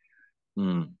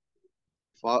 hmm,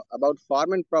 For about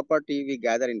form and property, we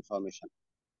gather information.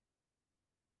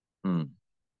 hmm,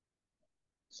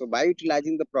 So by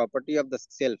utilizing the property of the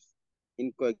self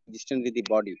in coexistence with the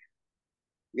body,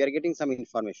 we are getting some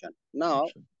information. Now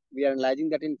sure. we are analyzing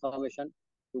that information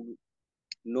to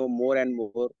know more and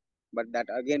more, but that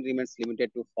again remains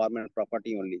limited to form and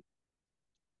property only.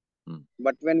 Hmm.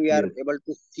 But when we are Yes. able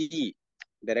to see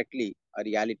directly a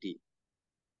reality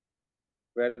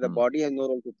where the Hmm, body has no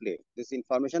role to play, this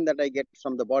information that I get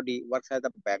from the body works as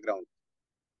a background.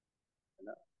 You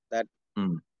know, that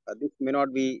hmm, this may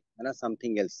not be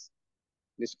something else.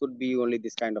 This could be only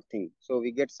this kind of thing. So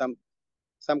we get some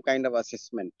kind of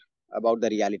assessment about the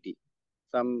reality,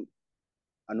 some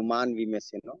anuman we may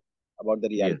say, about the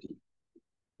yes. reality.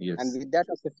 And Yes. with that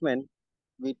assessment,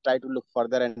 we try to look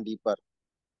further and deeper,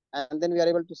 and then we are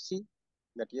able to see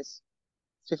that yes.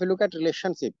 So if you look at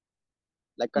relationship,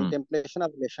 like Hmm, contemplation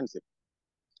of relationship.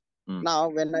 hmm, Now,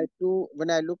 when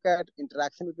I look at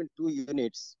interaction between two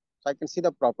units, so I can see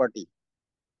the property.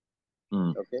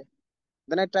 hmm, Okay.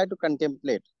 Then I try to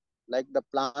contemplate, like the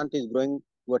plant is growing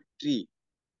to a tree,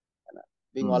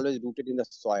 being hmm, always rooted in the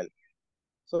soil.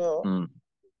 So hmm.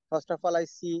 first of all, I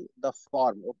see the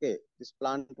form. Okay, this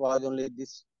plant was only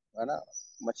this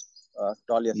much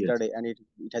tall Yes. yesterday, and it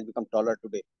has become taller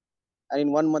today. And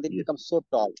in 1 month, it Yes. becomes so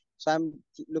tall. So I'm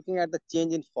looking at the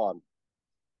change in form.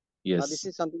 Now, this Yes.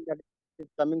 is something that is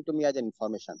coming to me as an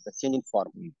information, the change in form.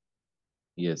 Mm.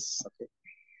 Yes. Okay.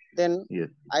 Then Yes.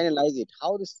 I analyze it,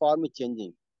 how this form is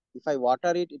changing. If I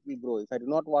water it, it will grow. If I do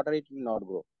not water it, it will not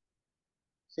grow.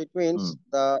 So it Hmm, means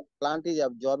the plant is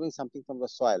absorbing something from the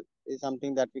soil. It is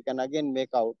something that we can again make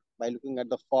out by looking at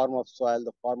the form of soil,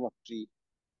 the form of tree.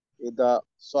 If the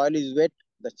soil is wet,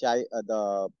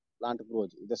 the plant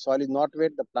grows. If the soil is not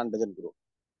wet, the plant doesn't grow.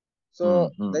 hmm,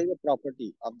 So hmm. there is a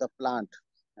property of the plant,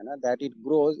 that it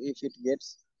grows if it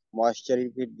gets moisture,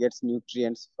 if it gets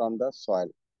nutrients from the soil.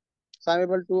 So I'm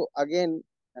able to again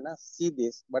see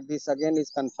this, but this again is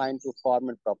confined to form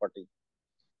and property.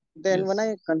 Then when Yes.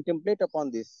 I contemplate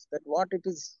upon this, that what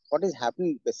is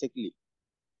happening basically.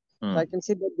 So I Hmm, can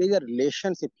see that there is a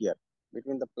relationship here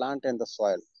between the plant and the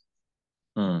soil.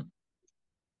 hmm.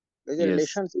 There is a Yes.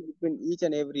 relationship between each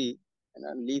and every.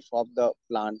 leaf of the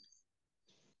plant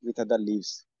with other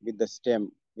leaves, with the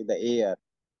stem, with the air.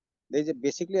 There is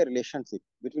basically a relationship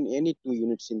between any two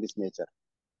units in this nature.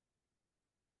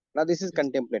 Now this is Yes.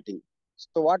 contemplating.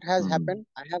 So what has Hmm. happened?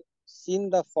 I have seen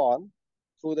the form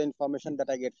through the information that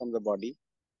I get from the body.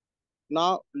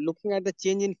 Now looking at the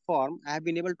change in form, I have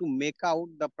been able to make out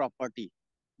the property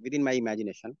within my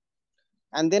imagination.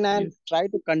 And then I Yes. try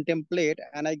to contemplate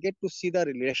and I get to see the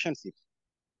relationship.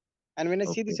 And when I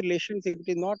see this Okay. relationship,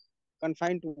 it is not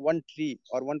confined to one tree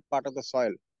or one part of the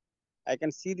soil. I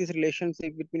can see this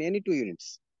relationship between any two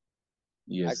units.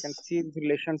 I can Yes. see this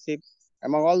relationship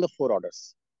among all the four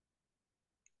orders.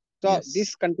 So Yes.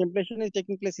 this contemplation is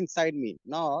taking place inside me.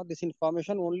 Now this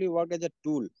information only work as a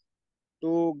tool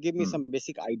to give me Hmm. some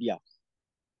basic idea,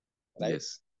 right?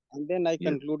 Yes. And then I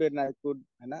Yes. concluded and I could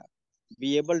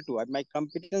be able to, my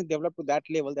competence developed to that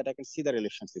level that I can see the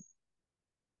relationship.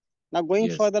 Now going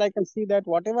Yes. further, I can see that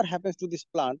whatever happens to this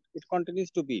plant, it continues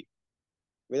to be.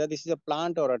 Whether this is a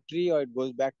plant or a tree or it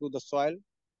goes back to the soil,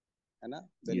 the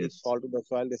leaves Yes. fall to the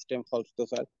soil, the stem falls to the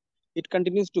soil, it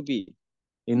continues to be.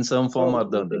 In some form So or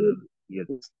the each other. and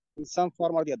Yes. in some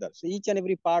form or the other. So each and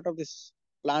every part of this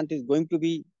plant is going to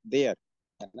be there.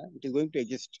 It is going to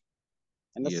exist.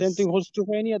 And the same Yes. thing holds true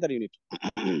for any other unit.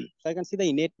 So I can see the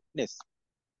innateness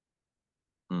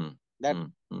Hmm. that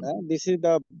Hmm. Hmm. this is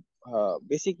the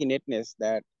basic innateness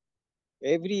that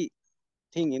everything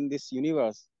in this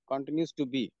universe continues to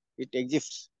be. It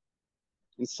exists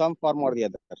in some form or Yes. the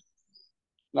other.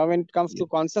 Now, when it comes to Yes.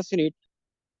 conscious unit,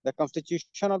 the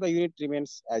constitution of the unit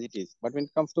remains as it is. But when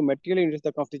it comes to material units,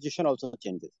 the constitution also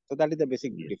changes. So that is the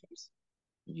basic Yes. difference.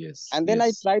 Yes. And then I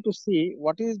Yes. try to see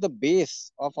what is the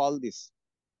base of all this.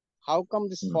 How come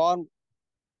this Hmm. form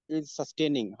is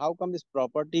sustaining? How come this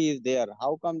property is there?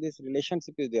 How come this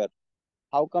relationship is there?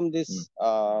 How come Hmm. this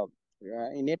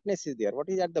innateness is there? What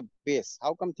is at the base?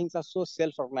 How come things are so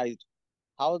self-organized?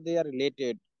 How they are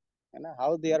related?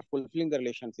 How they are fulfilling the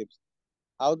relationships?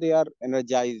 How they are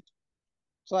energized?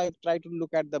 So I try to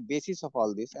look at the basis of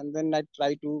all this, and then I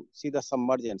try to see the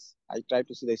submergence. I try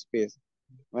to see the space.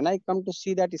 When I come to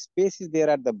see that space is there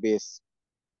at the base,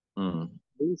 Hmm.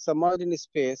 being submerged in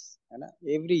space,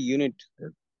 every unit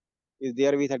Yes. is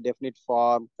there with a definite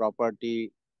form,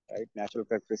 property, right, natural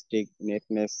characteristic,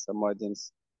 innateness,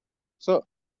 submergence. So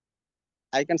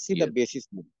I can see the Yes. basis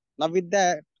now. Now with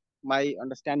that, my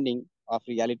understanding of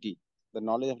reality, the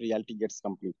knowledge of reality gets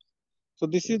complete. So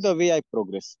this is Yes. the way I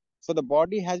progress. So the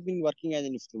body has been working as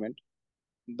an instrument.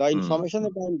 The Hmm. information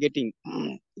that Hmm. I am getting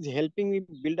is helping me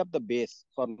build up the base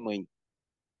for knowing.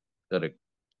 Correct.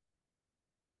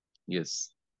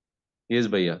 Yes. Yes,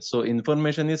 Bhaiya. So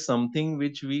information is something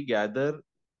which we gather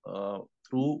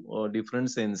through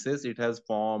different senses. It has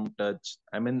form, touch.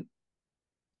 I mean,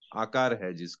 आकार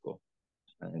है जिसको.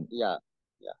 And Yeah,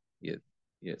 yeah. yes,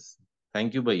 yes.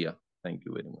 Thank you, Bhaiya. Thank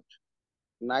you very much.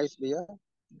 Nice, Bhaiya.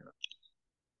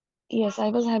 Yes, I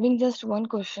was having just one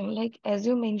question. Like, as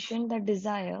you mentioned, that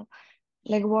desire,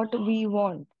 like what we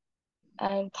want,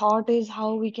 and thought is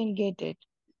how we can get it.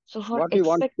 So for What we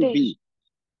want to expectation, be.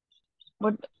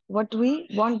 what we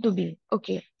want to be,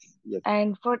 okay. Yes.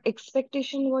 And for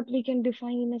expectation, what we can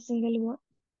define in a single word?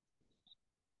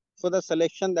 So the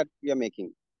selection that we are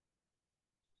making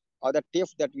or the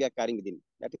taste that we are carrying within,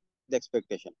 that is the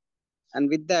expectation. And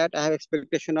with that, I have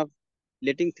expectation of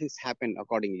letting things happen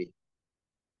accordingly.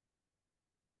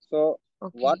 So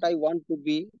what Okay. I want to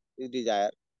be is desire.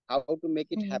 How to make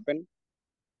it Mm, happen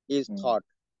is mm, thought.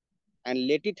 And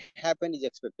let it happen is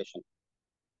expectation.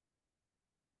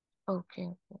 okay.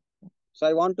 So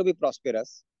I want to be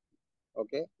prosperous.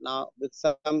 Okay. Now with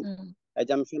some Mm,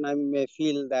 assumption, I may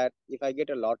feel that if I get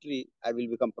a lottery, I will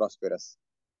become prosperous.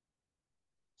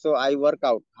 So I work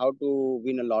out how to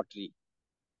win a lottery.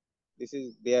 This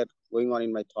is there going on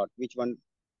in my thought, which one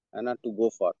not to go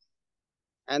for.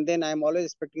 And then I'm always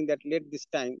expecting that let this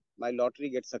time my lottery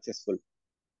get successful.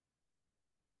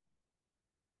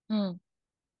 mm,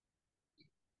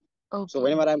 So okay.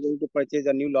 whenever I'm going to purchase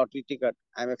a new lottery ticket,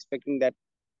 I'm expecting that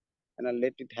and I'll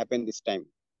let it happen this time.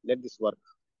 Let this work.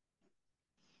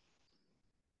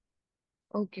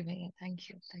 Okay, Bhaiya. Thank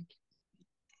you. Thank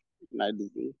Night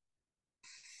degree.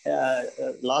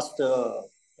 Last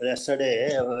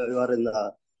yesterday, we were in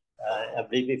the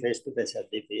FDP, face-to-face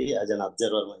FDP, as an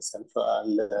observer myself,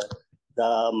 and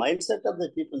the mindset of the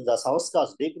people, the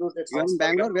sanskars, deep-rooted You are in sanskars.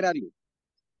 Bangalore? Where are you?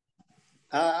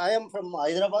 I am from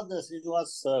Hyderabad,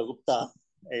 Srinivas Gupta,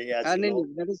 as you No, know.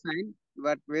 that is fine.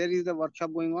 But where is the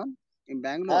workshop going on? In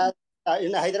Bangalore?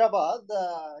 In Hyderabad,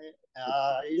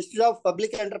 Institute of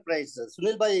Public Enterprise,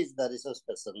 Sunil Bhai is the resource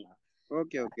person.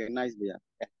 Okay, okay. Nice, Bhaiya.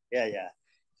 Yeah.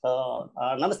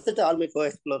 Namaste to all my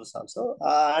co-explorers also.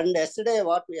 And yesterday,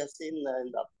 what we have seen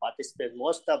in the participants,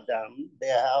 most of them, they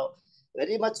have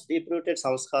very much deep-rooted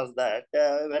samskars that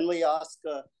when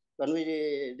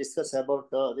we discuss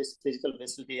about this physical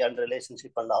facility and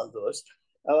relationship and all those,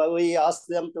 we ask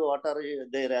them to what are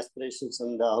their aspirations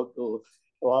and how to,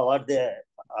 what they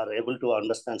are able to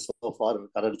understand so far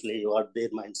currently, what their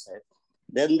mindset.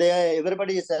 Then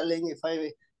everybody is telling, if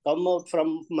I come out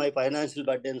from my financial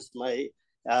burdens, my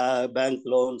bank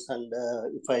loans, and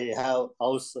if I have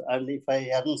house, and if I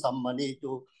earn some money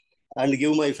to and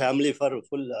give my family for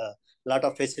full lot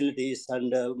of facilities,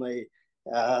 and my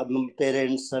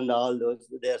parents and all those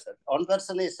there. One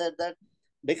person he said that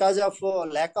because of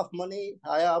lack of money,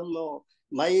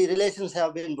 my relations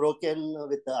have been broken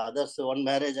with others. One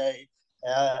marriage I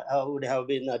would have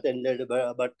been attended,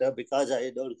 but because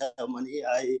I don't have money,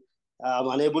 I am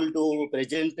unable to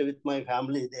present with my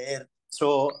family there.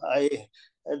 So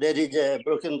there is a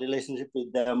broken relationship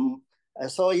with them.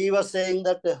 So he was saying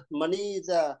that money is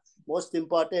the most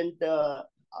important.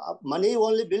 Money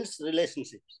only builds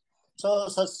relationships. So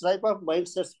such type of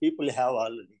mindsets people have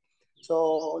already.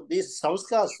 So these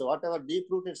samskars, whatever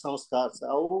deep-rooted samskars,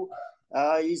 how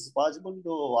is possible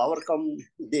to overcome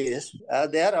this?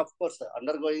 They are, of course,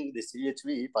 undergoing the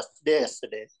CHV first day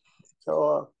yesterday.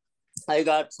 So I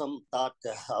got some thought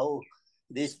how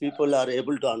these people are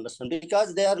able to understand,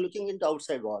 because they are looking into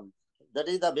outside world. That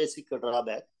is the basic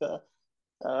drawback.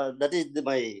 That is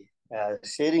my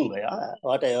sharing,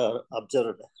 what I have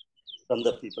observed from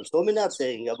the people. So many are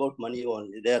saying about money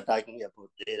only. They are talking about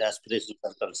their aspirations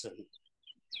are concerned.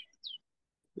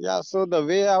 Yeah, so the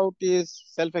way out is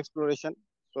self-exploration.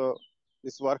 So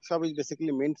this workshop is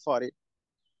basically meant for it.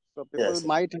 So people Yes.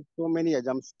 might have so many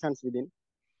assumptions within,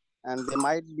 and they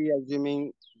might be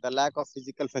assuming the lack of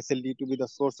physical facility to be the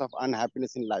source of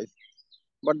unhappiness in life.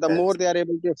 But the more Yes. they are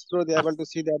able to explore, they are able to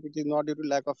see that it is not due to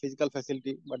lack of physical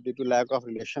facility, but due to lack of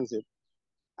relationship.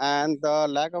 And the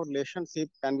lack of relationship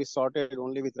can be sorted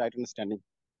only with right understanding.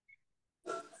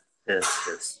 Yes.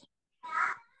 Yes.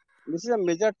 This is a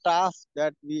major task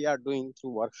that we are doing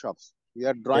through workshops. We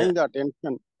are drawing the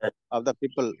attention of the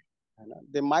people.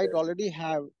 They might already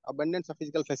have abundance of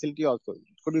physical facility also.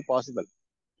 It could be possible.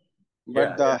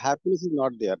 But the happiness is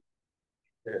not there.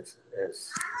 Yes. Yes.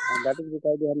 And that is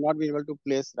because they have not been able to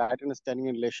place right understanding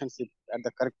in relationship at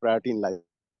the correct priority in life.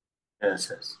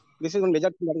 Yes. Yes. This is one major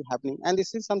thing that is happening. And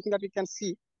this is something that we can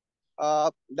see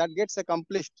that gets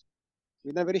accomplished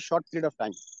within a very short period of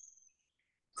time.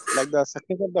 Like the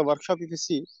success of the workshop, if you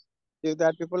see, is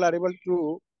that people are able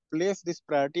to place this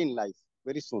priority in life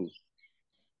very soon.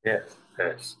 Yes.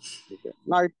 Yes. Okay.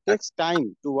 Now it takes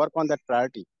time to work on that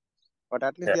priority, but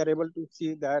at least they are able to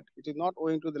see that it is not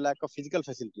owing to the lack of physical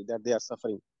facility that they are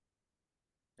suffering.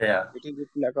 Yeah. It is due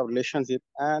to lack of relationship,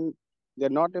 and they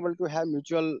are not able to have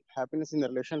mutual happiness in the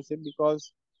relationship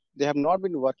because they have not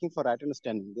been working for right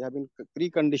understanding. They have been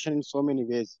preconditioned in so many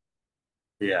ways,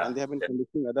 Yeah. and they have been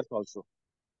conditioning others also.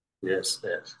 Yes.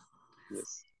 Yes.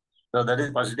 Yes. So that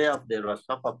is first day of their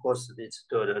workshop. Of course, it's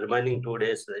the remaining 2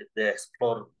 days. If they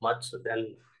explore much,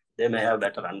 then they may have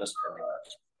better understanding.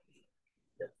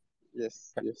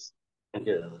 Yes. Yes. Thank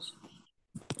you.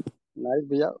 Nice,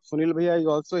 Bhaiya. Sunil Bhaiya is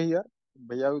also here.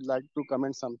 Bhaiya would like to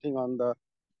comment something on the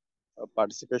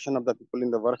participation of the people in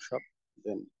the workshop.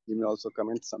 Then he may also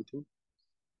comment something.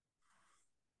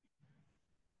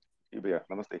 Bhaiya,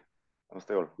 namaste.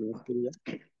 Namaste all. Namaste,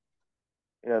 Bhaiya.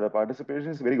 Yeah, the participation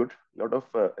is very good. A lot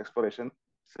of exploration.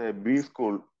 It's a B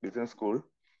school, business school.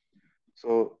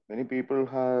 So many people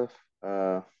have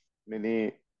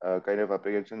many kind of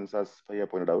apprehensions, as Bhaiya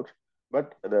pointed out.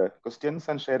 But the questions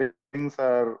and sharings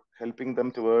are helping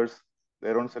them towards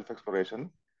their own self-exploration.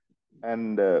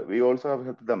 And we also have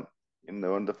helped them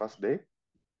on the first day.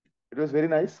 It was very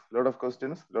nice. A lot of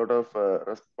questions, a lot of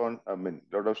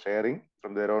lot of sharing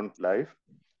from their own life.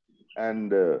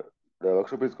 And the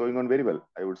workshop is going on very well,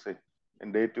 I would say.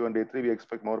 In day 2 and day 3, we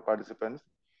expect more participants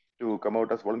to come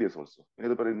out as volunteers also. Many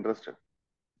people are interested.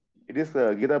 It is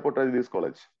Gita Potter's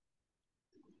college.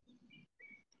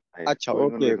 Acha,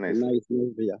 going on okay, very nicely. nice,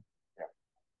 Bhaiya.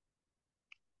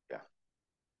 Yeah.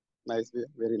 Nice, Bhaiya.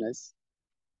 Very nice.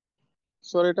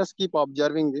 So let us keep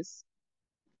observing this.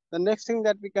 The next thing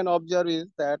that we can observe is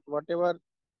that whatever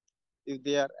is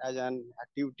there as an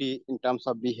activity in terms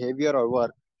of behavior or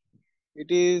work, it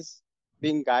is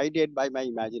being guided by my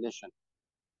imagination.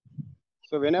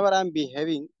 So whenever I'm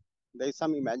behaving, there is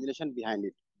some imagination behind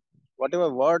it.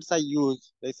 Whatever words I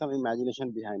use, there is some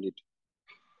imagination behind it.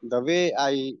 The way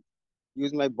I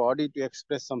use my body to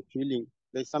express some feeling,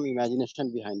 there is some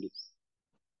imagination behind it.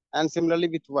 And similarly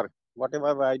with work,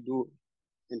 whatever I do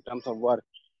in terms of work,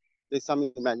 there's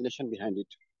some imagination behind it.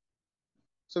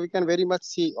 So we can very much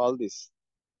see all this.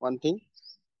 One thing,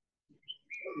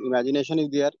 imagination is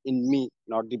there in me,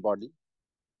 not the body.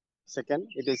 Second,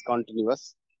 it is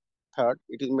continuous. Third,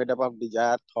 it is made up of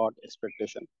desire, thought,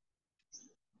 expectation.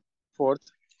 Fourth,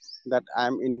 that I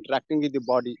am interacting with the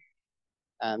body,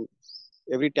 and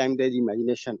every time there is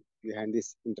imagination behind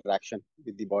this interaction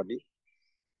with the body,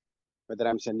 whether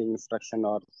I'm sending instruction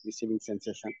or receiving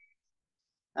sensation.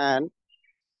 And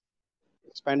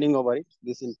expanding over it,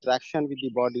 this interaction with the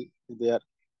body is there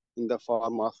in the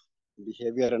form of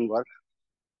behavior and work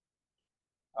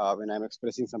when I'm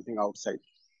expressing something outside.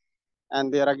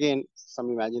 And there again, some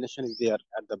imagination is there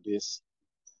at the base.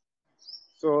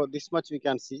 So this much we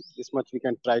can see, this much we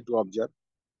can try to observe.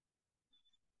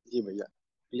 Ji bhaiya,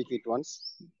 click it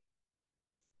once.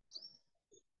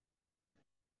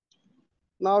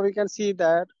 Now we can see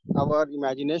that our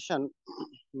imagination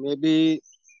may be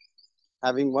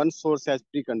having one source as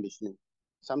preconditioning,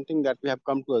 something that we have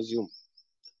come to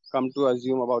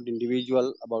assume about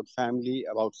individual, about family,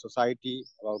 about society,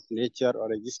 about nature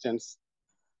or existence.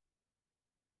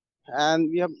 And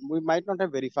we might not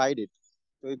have verified it.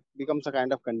 So it becomes a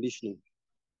kind of conditioning.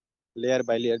 Layer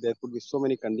by layer, there could be so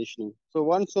many conditioning. So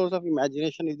one source of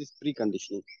imagination is this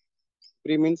preconditioning.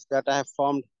 Pre means that I have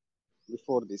formed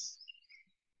before this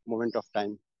moment of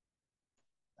time.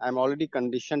 I'm already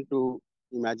conditioned to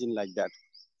imagine like that.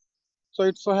 So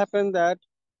it so happens that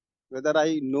whether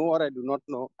I know or I do not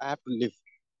know, I have to live.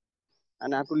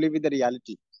 And I have to live with the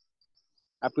reality.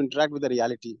 I have to interact with the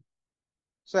reality.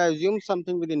 So I assume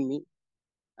something within me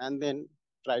and then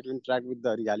try to interact with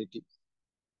the reality.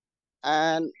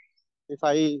 And if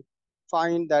I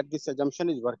find that this assumption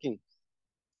is working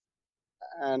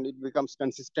and it becomes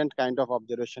consistent kind of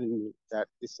observation in me that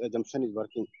this assumption is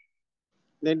working,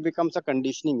 then it becomes a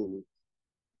conditioning in me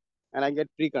and I get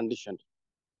preconditioned.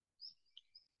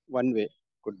 One way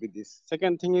could be this.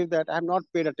 Second thing is that I have not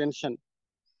paid attention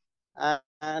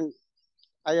and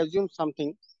I assume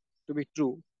something to be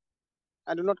true.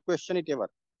 I do not question it ever.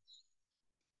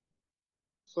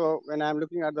 So when I'm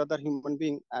looking at the other human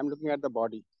being, I'm looking at the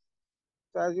body.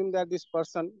 So I assume that this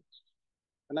person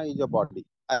is a body.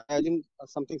 I assume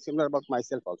something similar about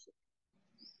myself also.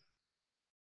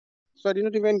 So I did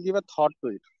not even give a thought to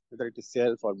it, whether it is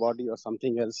self or body or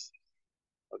something else.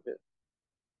 Okay.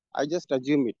 I just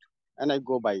assume it and I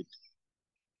go by it.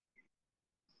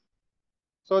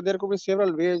 So there could be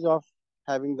several ways of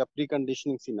having the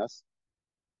preconditionings in us.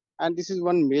 And this is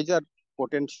one major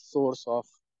potent source of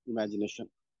imagination.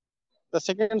 The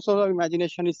second source of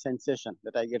imagination is sensation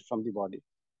that I get from the body.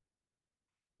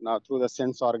 Now through the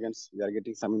sense organs, we are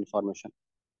getting some information.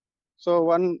 So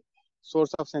one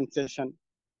source of sensation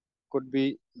could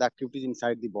be the activities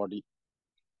inside the body.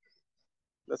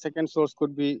 The second source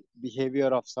could be behavior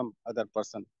of some other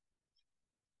person.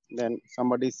 Then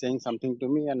somebody is saying something to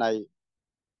me and I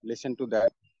listen to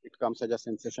that. It comes as a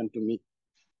sensation to me.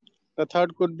 The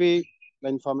third could be the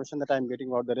information that I'm getting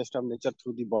about the rest of nature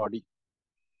through the body.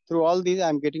 Through all these,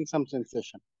 I'm getting some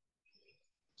sensation.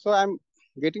 So I'm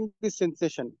getting this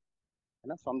sensation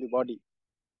from the body.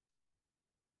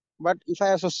 But if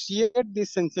I associate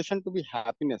this sensation to be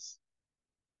happiness,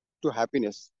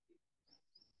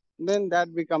 then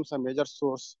that becomes a major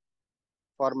source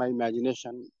for my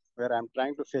imagination where I'm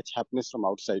trying to fetch happiness from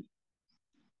outside.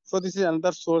 So this is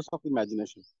another source of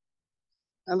imagination.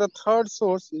 And the third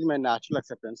source is my natural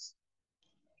acceptance.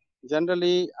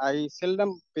 Generally, I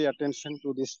seldom pay attention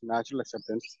to this natural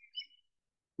acceptance,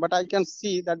 but I can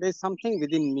see that there is something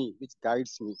within me which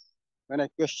guides me. When I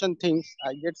question things,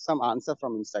 I get some answer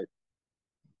from inside.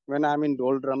 When I'm in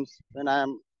doldrums, when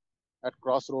I'm at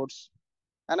crossroads,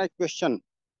 and I question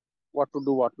what to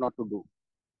do, what not to do.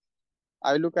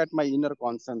 I look at my inner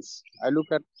conscience. I look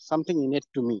at something innate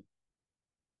to me.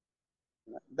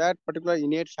 That particular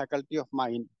innate faculty of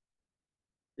mine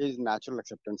is natural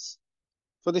acceptance.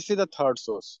 So this is the third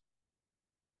source.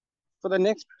 So the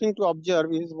next thing to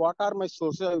observe is what are my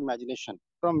sources of imagination,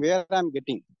 from where I'm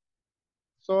getting.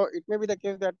 So it may be the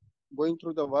case that going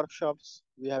through the workshops,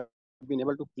 we have been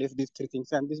able to place these three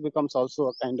things, and this becomes also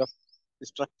a kind of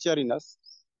structure in us.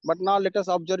 But now let us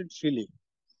observe it freely.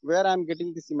 Where I'm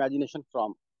getting this imagination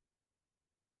from?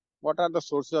 What are the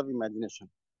sources of imagination?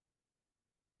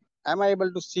 Am I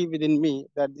able to see within me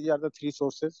that these are the three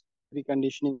sources: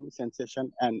 preconditioning,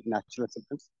 sensation, and natural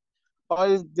acceptance? Or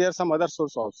is there some other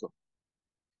source also?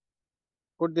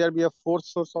 Could there be a fourth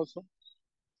source also?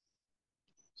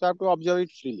 So I have to observe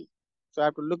it freely. So I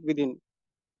have to look within,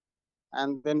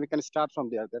 and then we can start from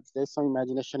there. That there's some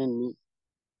imagination in me,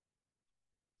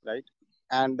 right?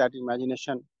 And that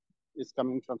imagination is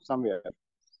coming from somewhere.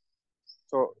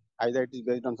 So Either it is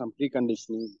based on some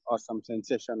preconditioning or some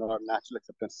sensation or natural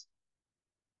acceptance.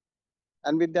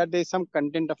 And with that, there is some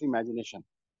content of imagination.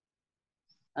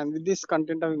 And with this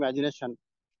content of imagination,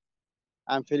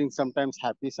 I'm feeling sometimes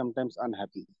happy, sometimes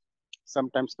unhappy,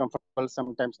 sometimes comfortable,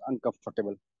 sometimes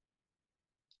uncomfortable,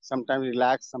 sometimes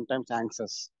relaxed, sometimes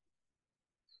anxious,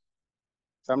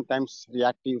 sometimes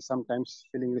reactive, sometimes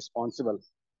feeling responsible,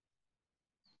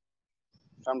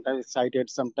 sometimes excited,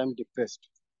 sometimes depressed.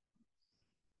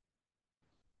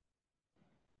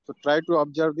 So try to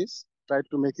observe this, try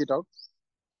to make it out.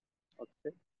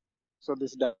 Okay. So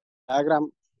this diagram,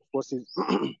 of course, is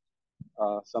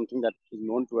something that is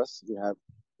known to us. We have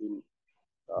been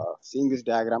seeing this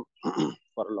diagram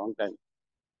for a long time.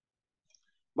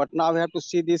 But now we have to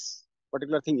see this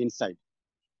particular thing inside.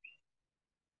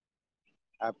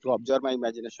 I have to observe my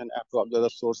imagination. I have to observe the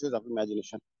sources of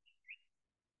imagination.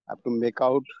 I have to make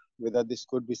out whether this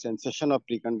could be sensation or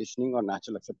preconditioning or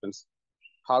natural acceptance.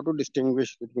 How to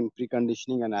distinguish between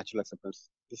preconditioning and natural acceptance.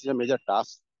 This is a major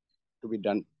task to be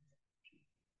done.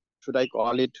 Should I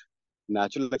call it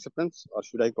natural acceptance or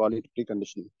should I call it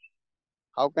preconditioning?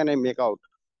 How can I make out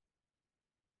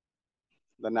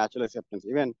the natural acceptance?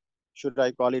 Even should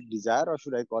I call it desire or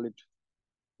should I call it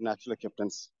natural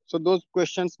acceptance? So those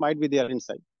questions might be there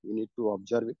inside. We need to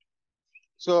observe it.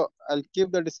 So I'll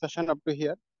keep the discussion up to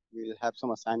here. We will have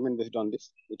some assignment based on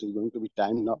this. It is going to be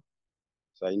time now.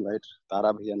 So I invite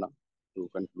Tara Bhaiya now to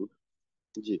conclude.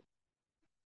 Ji.